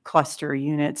 30 cluster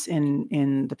units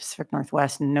in the Pacific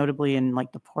Northwest, and notably in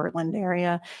like the Portland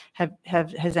area.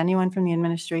 Has anyone from the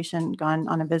administration gone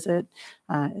on a visit?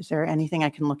 Is there anything I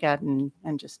can look at and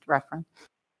just reference?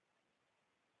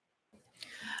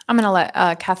 I'm going to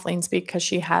let Kathleen speak because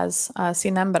she has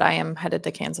seen them, but I am headed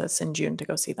to Kansas in June to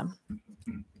go see them.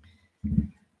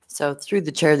 So through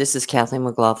the chair, this is Kathleen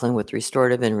McLaughlin with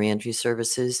Restorative and Reentry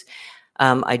Services.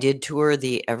 I did tour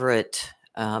the Everett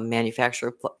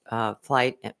manufacturer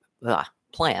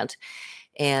plant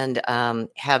and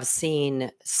have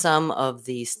seen some of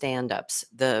the stand-ups.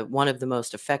 One of the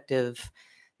most effective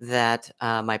that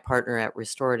my partner at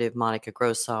Restorative, Monica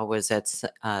Gross, saw was at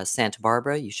Santa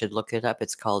Barbara. You should look it up.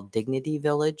 It's called Dignity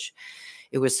Village.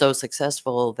 It was so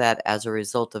successful that as a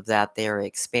result of that, they're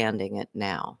expanding it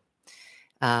now.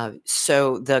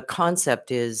 So the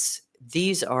concept is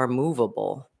these are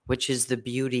movable, which is the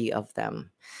beauty of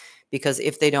them. Because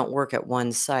if they don't work at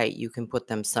one site, you can put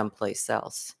them someplace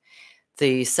else.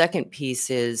 The second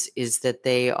piece is that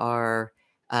they are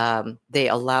they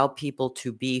allow people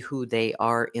to be who they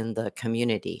are in the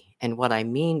community. And what I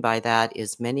mean by that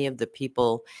is many of the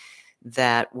people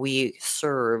that we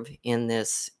serve in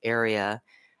this area,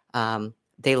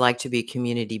 they like to be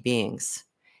community beings,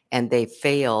 and they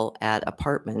fail at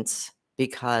apartments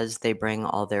because they bring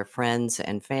all their friends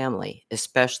and family,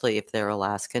 especially if they're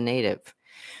Alaska Native.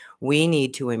 We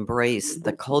need to embrace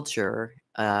the culture,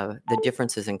 the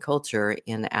differences in culture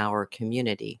in our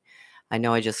community. I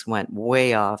know I just went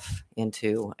way off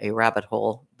into a rabbit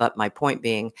hole, but my point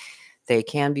being, they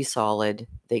can be solid,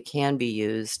 they can be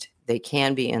used, they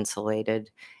can be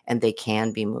insulated, and they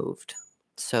can be moved.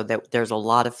 So that there's a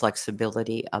lot of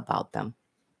flexibility about them.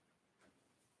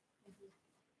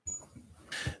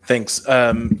 Thanks.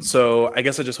 So I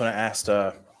guess I just want to ask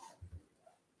a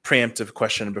preemptive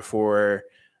question before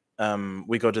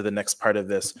we go to the next part of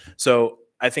this. So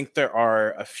I think there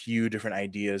are a few different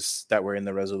ideas that were in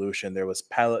the resolution. There was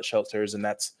pallet shelters, and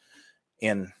that's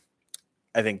in,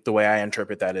 I think the way I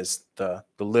interpret that is the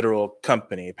literal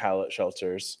company pallet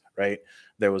shelters, right?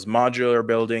 There was modular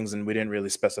buildings, and we didn't really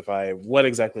specify what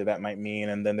exactly that might mean.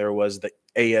 And then there was the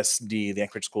ASD, the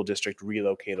Anchorage School District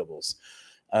relocatables.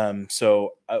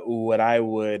 So what I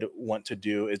would want to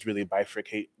do is really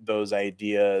bifurcate those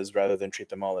ideas rather than treat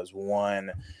them all as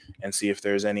one, and see if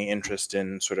there's any interest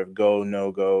in sort of go,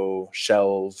 no-go,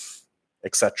 shelve,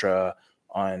 etc.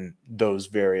 on those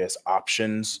various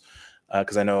options.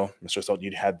 Because I know, Mr. Salt,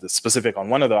 you had the specific on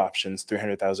one of the options,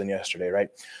 300,000 yesterday, right?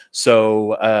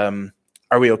 So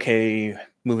are we okay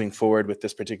moving forward with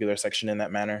this particular section in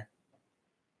that manner?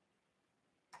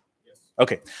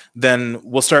 Okay, then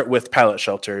we'll start with pallet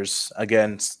shelters.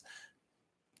 Again,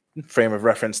 frame of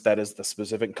reference, that is the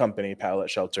specific company,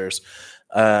 pallet shelters.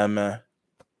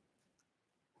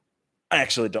 I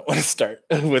actually don't want to start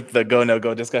with the go,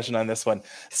 no-go discussion on this one.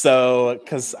 So,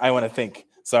 because I want to think,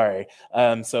 sorry.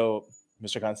 So,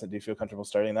 Mr. Constant, do you feel comfortable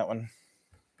starting that one?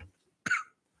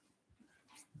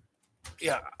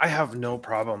 Yeah, I have no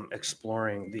problem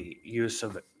exploring the use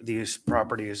of these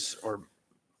properties or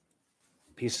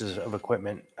pieces of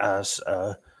equipment as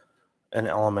an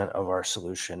element of our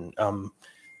solution. A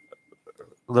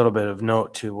little bit of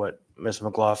note to what Ms.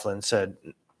 McLaughlin said.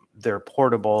 They're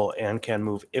portable and can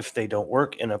move if they don't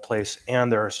work in a place.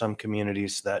 And there are some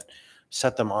communities that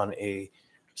set them on a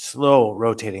slow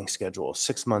rotating schedule,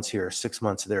 6 months here, 6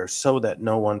 months there, so that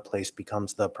no one place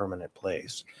becomes the permanent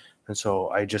place. And so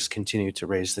I just continue to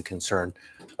raise the concern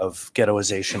of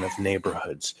ghettoization of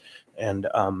neighborhoods. And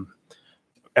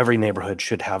every neighborhood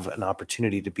should have an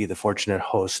opportunity to be the fortunate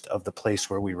host of the place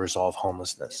where we resolve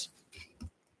homelessness.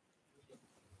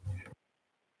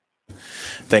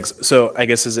 Thanks. So I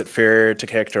guess, is it fair to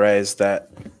characterize that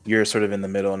you're sort of in the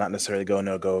middle, not necessarily go,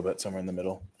 no go, but somewhere in the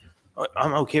middle?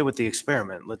 I'm okay with the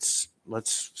experiment. Let's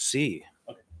see.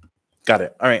 Okay. Got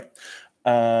it. All right.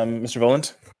 Mr.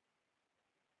 Voland?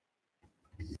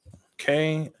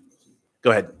 Okay.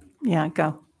 Go ahead. Yeah,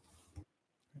 go.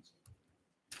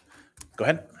 Go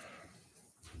ahead.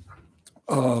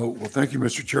 Well, thank you,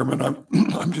 Mr. Chairman.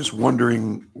 I'm just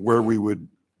wondering where we would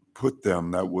put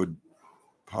them. That would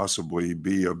possibly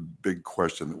be a big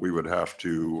question that we would have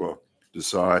to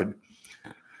decide.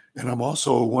 And I'm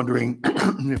also wondering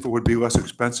if it would be less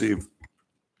expensive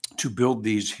to build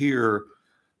these here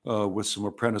with some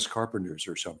apprentice carpenters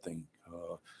or something.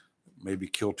 Maybe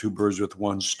kill two birds with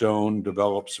one stone,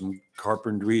 develop some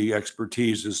carpentry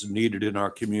expertise as needed in our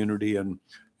community, and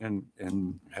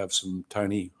have some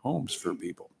tiny homes for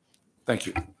people. Thank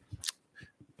you.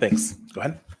 Thanks. Go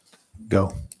ahead.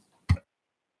 Go.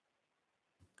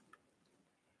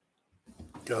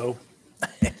 Go.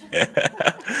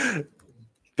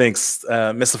 Thanks.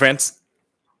 Ms. LaFrance?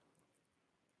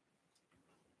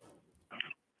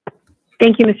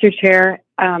 Thank you, Mr. Chair.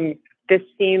 This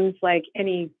seems like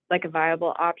a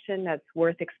viable option that's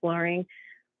worth exploring.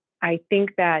 I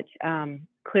think that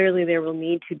clearly there will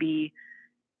need to be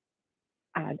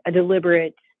a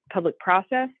deliberate public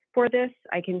process for this.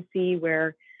 I can see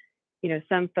where,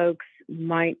 some folks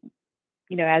might,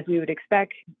 as we would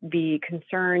expect, be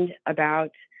concerned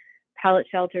about pallet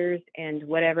shelters and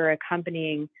whatever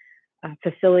accompanying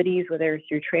facilities, whether it's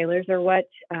through trailers or what,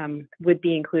 would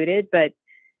be included. But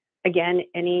again,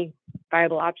 any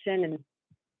viable option, and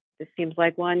this seems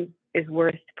like one, is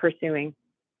worth pursuing.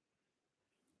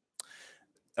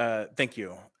 Thank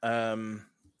you.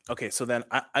 Okay, so then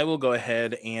I will go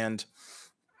ahead and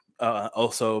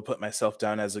also put myself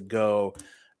down as a go.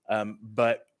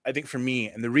 But I think for me,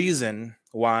 and the reason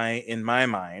why in my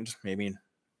mind, maybe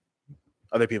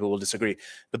other people will disagree,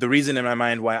 but the reason in my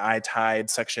mind why I tied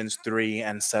sections 3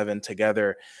 and 7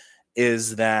 together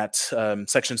is that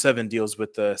section 7 deals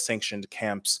with the sanctioned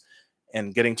camps,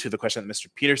 and getting to the question that Mr.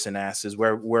 Peterson asked is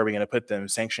where are we going to put them?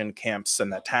 Sanctioned camps,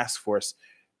 and that task force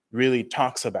really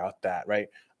talks about that, right?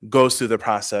 Goes through the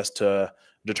process to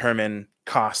determine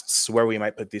costs, where we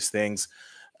might put these things.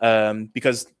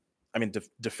 Because, I mean,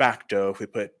 de facto, if we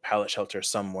put pallet shelter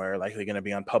somewhere, likely going to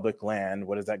be on public land,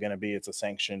 what is that going to be? It's a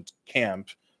sanctioned camp,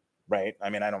 right? I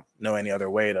mean, I don't know any other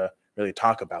way to really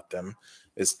talk about them.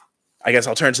 I guess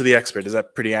I'll turn to the expert. Is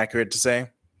that pretty accurate to say?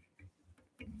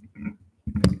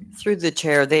 Through the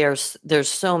chair, there's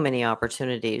so many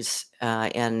opportunities,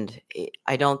 and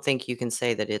I don't think you can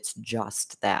say that it's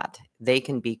just that. They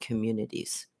can be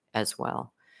communities as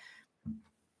well.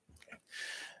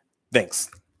 Thanks.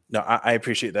 No, I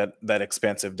appreciate that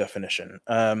expansive definition.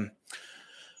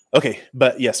 Okay,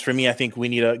 but yes, for me, I think we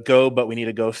need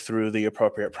to go through the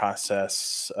appropriate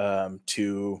process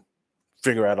to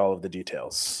figure out all of the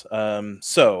details.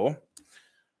 So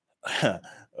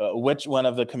which one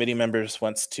of the committee members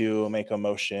wants to make a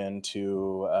motion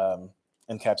to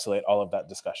encapsulate all of that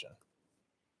discussion?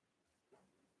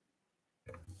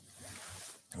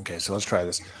 Okay, so let's try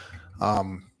this.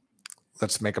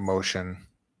 Let's make a motion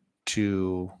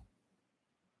to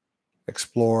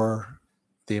explore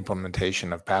the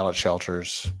implementation of pallet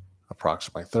shelters,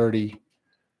 approximately 30,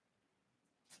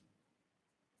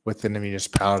 within the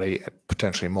municipality at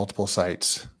potentially multiple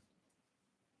sites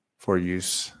for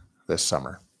use this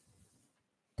summer.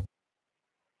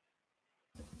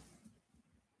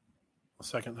 I'll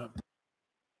second that.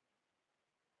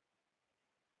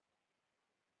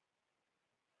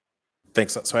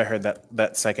 Thanks. So I heard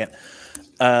that second.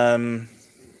 All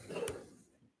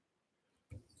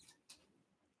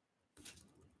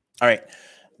right.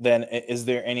 Then is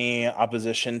there any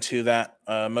opposition to that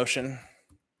motion?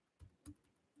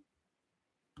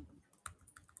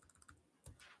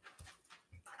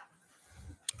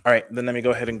 All right, then let me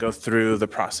go ahead and go through the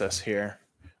process here.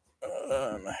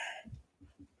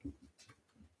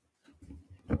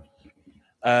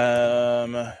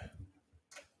 Okay.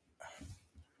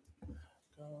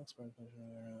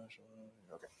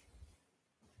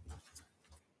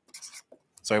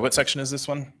 Sorry, what section is this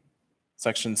one?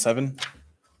 Section 7?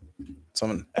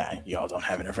 Someone, y'all don't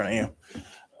have it in front of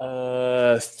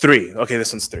you. 3. Okay,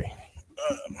 this one's 3.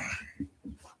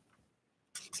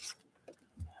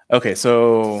 Okay,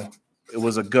 so it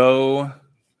was a go.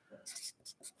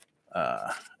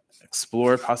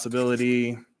 Explore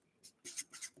possibility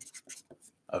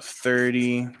of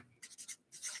 30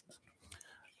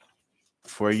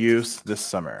 for use this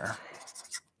summer.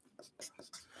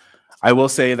 I will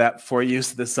say that for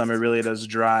use this summer really does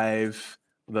drive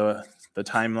the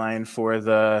timeline for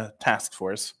the task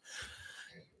force.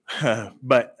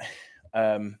 But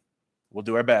we'll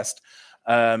do our best.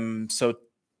 So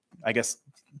I guess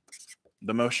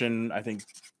the motion, I think,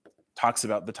 talks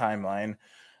about the timeline.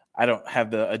 I don't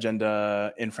have the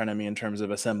agenda in front of me in terms of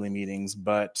assembly meetings,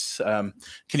 but can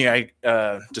you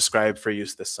describe for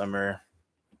use this summer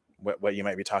what you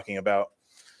might be talking about?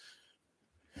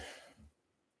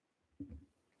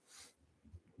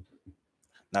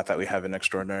 Not that we have an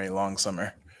extraordinary long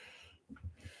summer.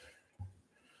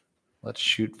 Let's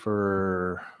shoot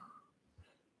for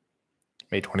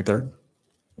May 23rd.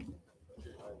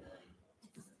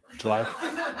 July.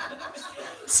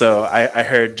 So I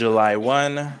heard July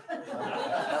 1.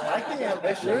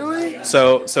 Really?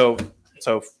 So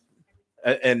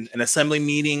an assembly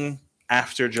meeting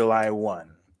after July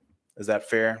 1. Is that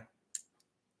fair?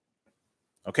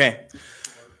 Okay.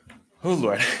 Oh,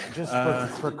 Lord. Just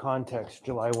for context,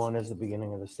 July 1 is the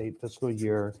beginning of the state fiscal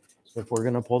year. If we're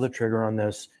going to pull the trigger on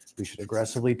this, we should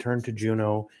aggressively turn to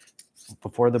Juno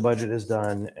before the budget is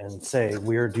done and say,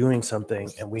 we're doing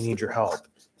something and we need your help.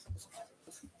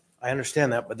 I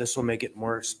understand that, but this will make it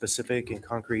more specific and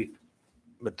concrete.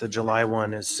 But the July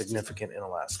 1 is significant in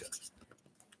Alaska.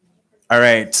 All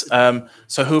right.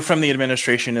 So who from the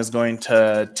administration is going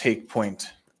to take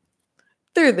point?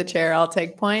 Through the chair, I'll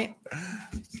take point.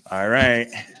 All right.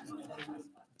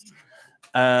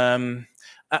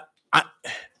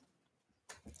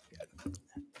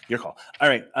 Your call. All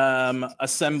right.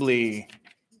 Assembly.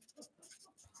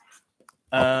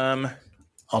 I'll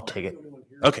take it.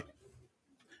 Okay.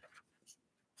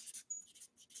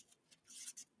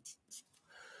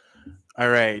 All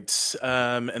right.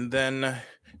 And then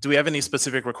do we have any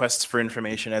specific requests for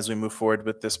information as we move forward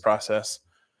with this process?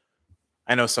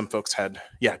 I know some folks had.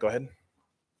 Yeah, go ahead.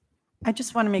 I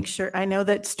just want to make sure, I know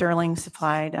that Sterling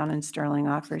Supply down in Sterling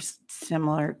offers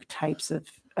similar types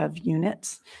of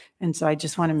units. And so I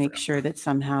just want to make sure that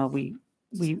somehow we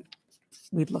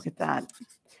look at that.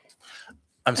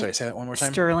 I'm sorry, say that one more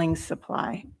time. Sterling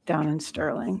Supply down in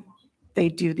Sterling. They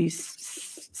do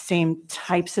these same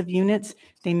types of units.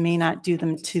 They may not do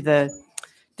them to the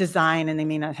design and they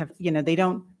may not have, they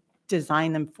don't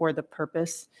design them for the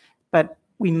purpose, but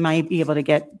we might be able to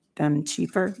get them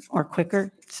cheaper or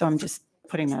quicker. So I'm just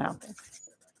putting that out there.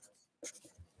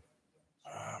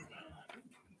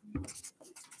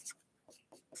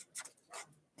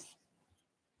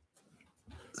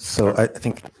 So I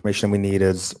think the information we need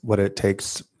is what it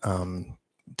takes,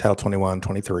 Title 21,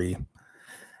 23,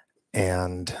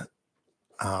 and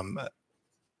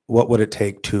what would it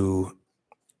take to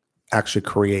actually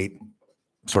create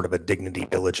sort of a Dignity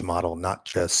Village model, not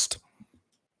just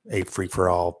a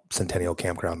free-for-all Centennial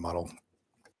Campground model.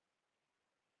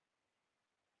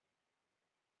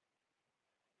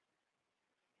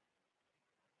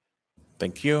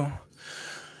 Thank you.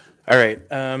 All right.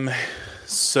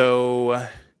 So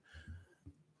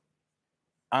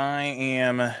I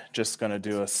am just going to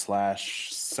do a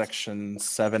 /section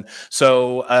 7.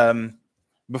 So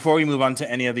before we move on to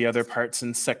any of the other parts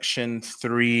in section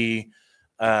 3,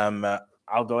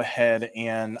 I'll go ahead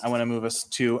and I want to move us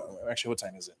to, actually, what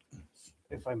time is it?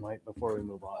 If I might, before we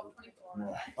move on,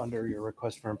 under your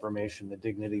request for information, the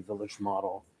Dignity Village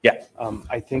model. Yeah.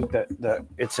 I think that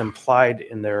it's implied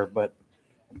in there, but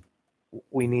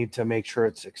we need to make sure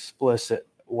it's explicit.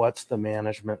 What's the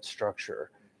management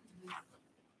structure?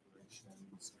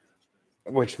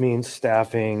 Which means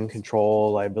staffing,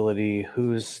 control, liability,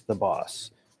 who's the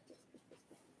boss?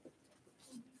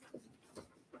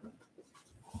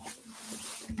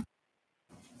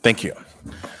 Thank you.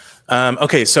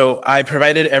 Okay, so I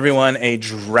provided everyone a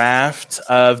draft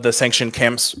of the sanctioned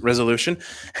camps resolution.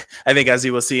 I think as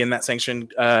you will see in that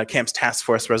sanctioned camps task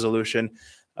force resolution,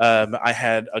 I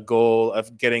had a goal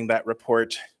of getting that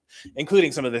report,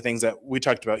 including some of the things that we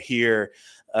talked about here,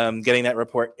 getting that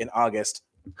report in August.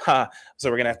 So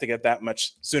we're going to have to get that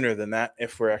much sooner than that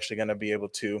if we're actually going to be able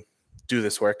to do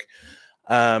this work.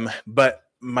 But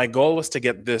my goal was to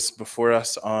get this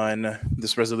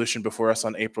resolution before us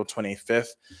on April 25th.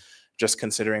 Just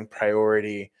considering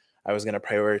priority, I was going to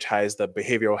prioritize the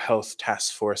behavioral health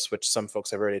task force, which some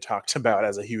folks have already talked about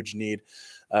as a huge need,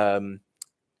 and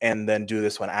then do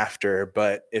this one after.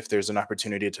 But if there's an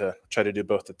opportunity to try to do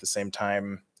both at the same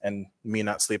time and me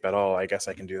not sleep at all, I guess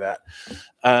I can do that.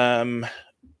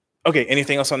 Okay,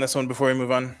 anything else on this one before we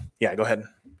move on? Yeah, go ahead.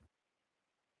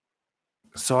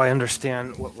 So I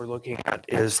understand what we're looking at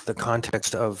is the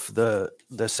context of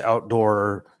this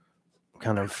outdoor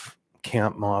kind of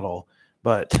camp model,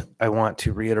 but I want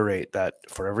to reiterate that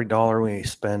for every dollar we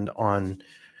spend on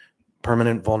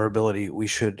permanent vulnerability, we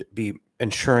should be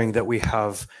ensuring that we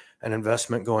have an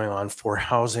investment going on for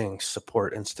housing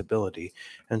support and stability.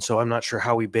 And so I'm not sure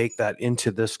how we bake that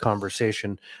into this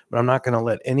conversation, but I'm not going to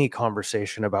let any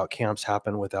conversation about camps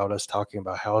happen without us talking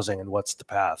about housing and what's the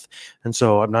path. And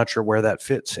so I'm not sure where that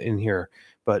fits in here,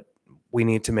 but we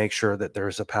need to make sure that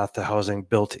there's a path to housing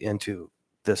built into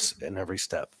this in every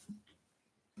step.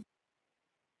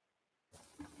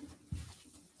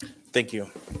 Thank you.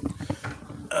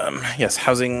 Yes,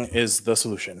 housing is the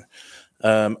solution.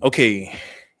 Okay.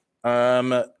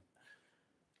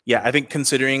 Yeah, I think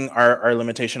considering our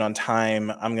limitation on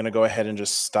time, I'm going to go ahead and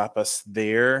just stop us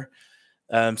there.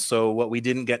 So what we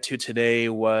didn't get to today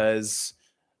was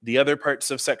the other parts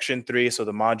of Section 3, so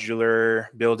the modular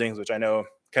buildings, which I know,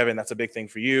 Kevin, that's a big thing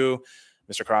for you,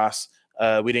 Mr. Cross.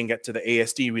 We didn't get to the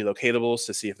ASD relocatables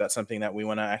to see if that's something that we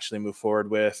want to actually move forward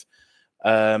with.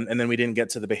 And then we didn't get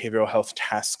to the behavioral health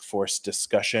task force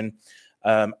discussion.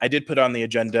 I did put on the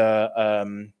agenda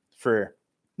for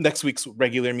next week's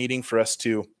regular meeting for us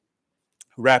to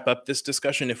wrap up this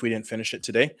discussion if we didn't finish it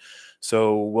today.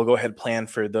 So we'll go ahead and plan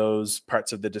for those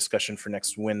parts of the discussion for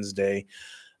next Wednesday.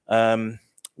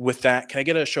 With that, can I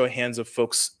get a show of hands of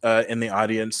folks in the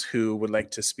audience who would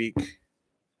like to speak?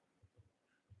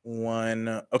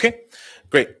 One. Okay,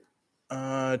 great.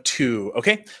 Two.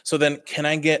 Okay, so then can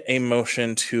I get a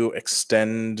motion to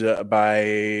extend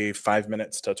by 5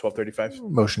 minutes to 12:35?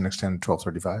 Motion extended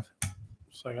 12:35.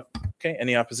 Second. Okay,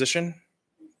 any opposition?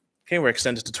 Okay, we're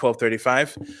extended to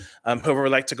 12:35. Whoever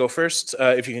would like to go first,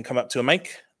 if you can come up to a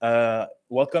mic,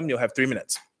 welcome. You'll have 3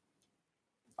 minutes.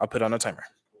 I'll put on a timer.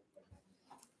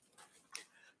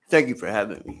 Thank you for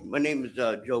having me. My name is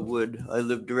Joe Wood. I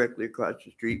live directly across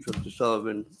the street from the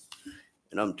Sullivan,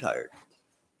 and I'm tired.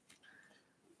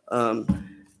 I'd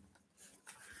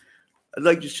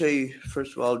like to say,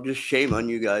 first of all, just shame on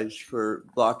you guys for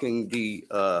blocking the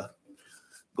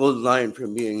Golden Lion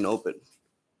from being open.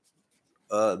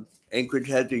 Anchorage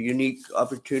has a unique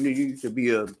opportunity to be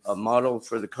a model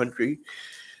for the country.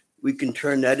 We can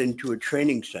turn that into a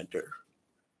training center.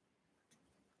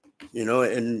 You know,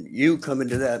 and you come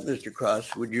into that, Mr.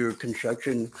 Cross, with your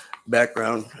construction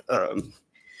background.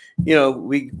 You know,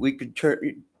 we could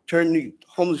turn the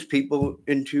homeless people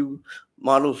into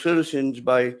model citizens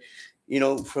by, you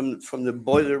know, from the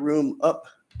boiler room up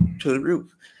to the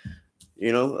roof.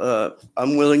 You know,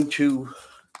 I'm willing to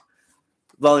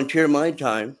volunteer my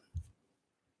time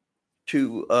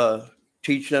to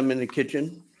teach them in the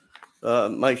kitchen.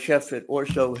 My chef at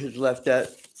Orso has left that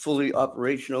fully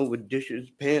operational with dishes,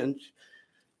 pans,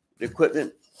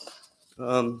 equipment.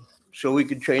 So we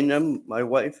could train them. My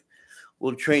wife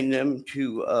will train them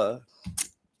to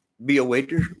be a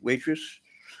waitress.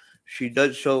 She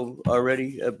does so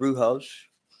already at Brew House.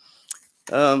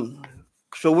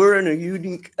 So we're in a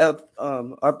unique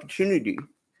opportunity,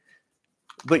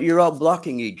 but you're all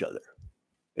blocking each other,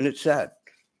 and it's sad.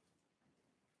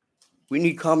 We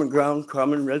need common ground,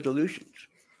 common resolutions,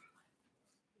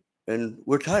 and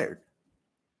we're tired.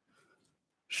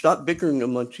 Stop bickering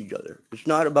amongst each other. It's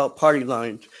not about party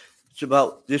lines. It's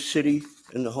about this city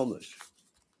and the homeless.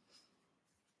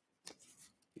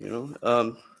 You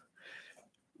know,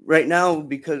 right now,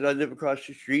 because I live across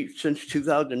the street since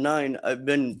 2009, I've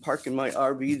been parking my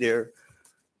RV there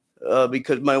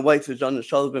because my wife is on the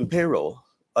Sullivan payroll.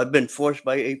 I've been forced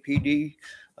by APD.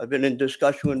 I've been in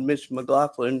discussion with Miss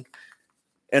McLaughlin,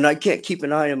 and I can't keep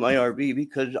an eye on my RV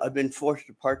because I've been forced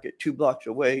to park it 2 blocks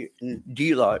away in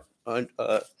D-Lot on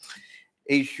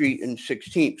 8th Street and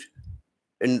 16th.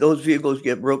 And those vehicles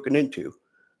get broken into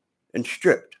and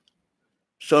stripped.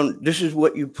 So this is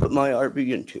what you put my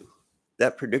RV into,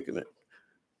 that predicament.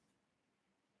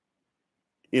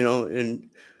 You know, and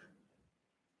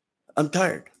I'm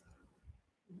tired.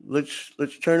 Let's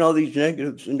turn all these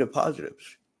negatives into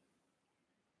positives.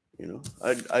 You know,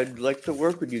 I'd like to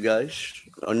work with you guys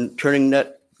on turning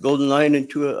that Golden Lion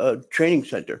into a training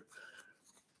center,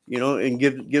 you know, and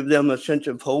give them a sense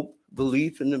of hope,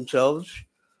 belief in themselves.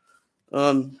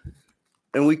 And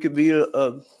we could be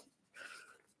a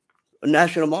a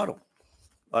national model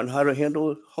on how to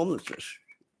handle homelessness.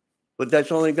 But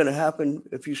that's only going to happen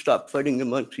if you stop fighting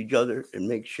amongst each other and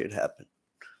make shit happen.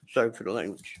 Sorry for the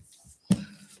language.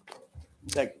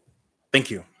 Thank you.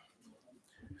 Thank you.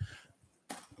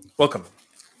 Welcome.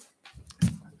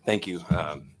 Thank you.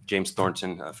 James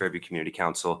Thornton, Fairview Community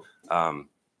Council.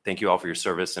 Thank you all for your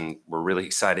service, and we're really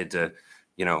excited to,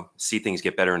 see things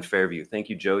get better in Fairview. Thank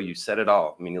you, Joe. You said it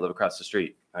all. I mean, you live across the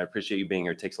street. I appreciate you being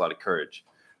here. It takes a lot of courage.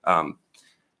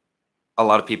 A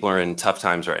lot of people are in tough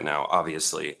times right now,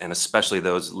 obviously, and especially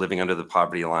those living under the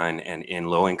poverty line and in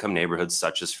low-income neighborhoods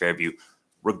such as Fairview,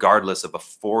 regardless of a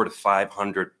 400 to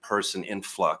 500 person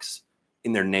influx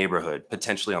in their neighborhood,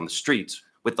 potentially on the streets,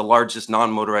 with the largest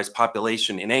non-motorized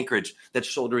population in Anchorage that's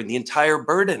shouldering the entire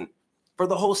burden for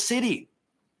the whole city.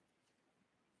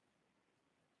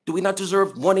 Do we not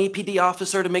deserve one APD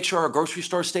officer to make sure our grocery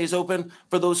store stays open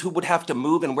for those who would have to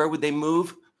move, and where would they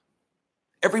move?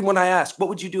 Everyone I ask, what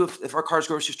would you do if our car's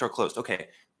grocery store closed? Okay,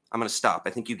 I'm going to stop.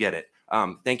 I think you get it.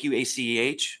 Thank you,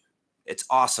 ACEH. It's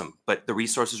awesome, but the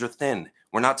resources are thin.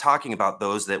 We're not talking about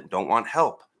those that don't want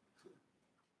help.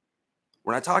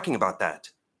 We're not talking about that.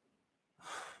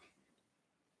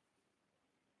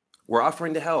 We're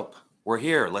offering to help. We're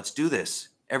here. Let's do this.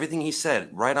 Everything he said,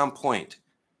 right on point.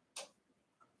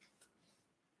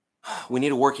 We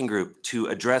need a working group to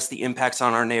address the impacts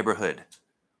on our neighborhood.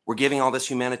 We're giving all this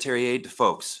humanitarian aid to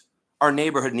folks. Our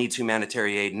neighborhood needs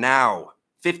humanitarian aid now.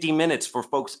 50 minutes for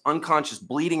folks unconscious,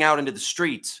 bleeding out into the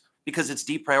streets because it's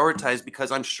deprioritized,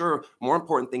 because I'm sure more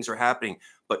important things are happening.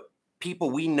 But people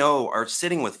we know are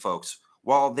sitting with folks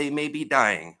while they may be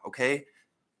dying, okay?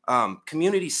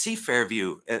 Communities see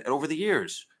Fairview over the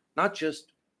years, not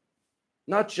just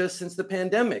since the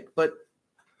pandemic, but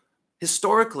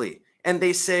historically. And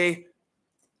they say,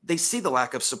 they see the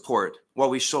lack of support while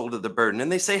we shoulder the burden.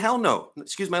 And they say, hell no,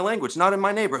 excuse my language, not in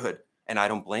my neighborhood. And I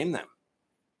don't blame them.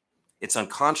 It's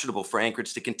unconscionable for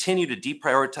Anchorage to continue to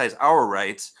deprioritize our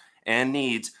rights and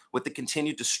needs with the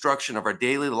continued destruction of our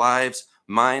daily lives,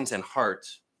 minds, and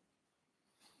hearts,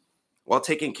 while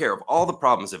taking care of all the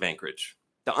problems of Anchorage,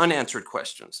 the unanswered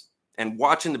questions, and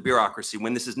watching the bureaucracy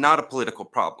when this is not a political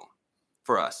problem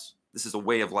for us. This is a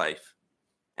way of life,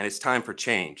 and it's time for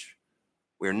change.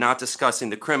 We're not discussing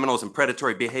the criminals and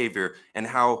predatory behavior and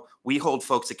how we hold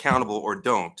folks accountable or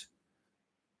don't.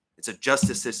 It's a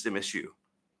justice system issue.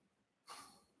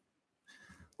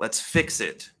 Let's fix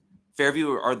it.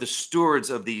 Fairview are the stewards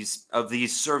of these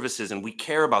services, and we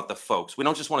care about the folks. We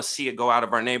don't just want to see it go out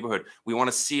of our neighborhood. We want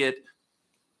to see it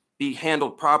be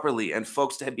handled properly and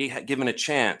folks to be given a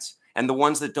chance. And the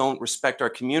ones that don't respect our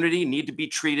community need to be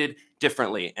treated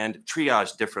differently and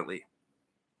triaged differently.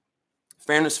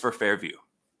 Fairness for Fairview.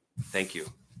 Thank you.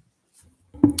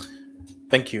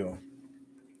 Thank you.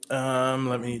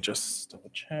 Let me just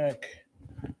double check.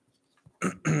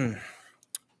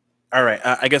 All right.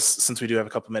 I guess since we do have a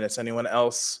couple minutes, anyone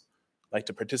else like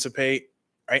to participate?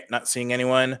 All right. Not seeing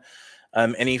anyone.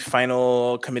 Any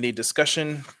final committee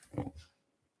discussion?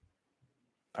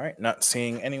 All right. Not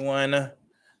seeing anyone.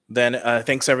 Then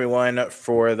thanks everyone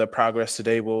for the progress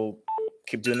today. We'll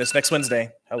keep doing this next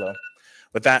Wednesday. Hello.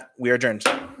 With that, we are adjourned.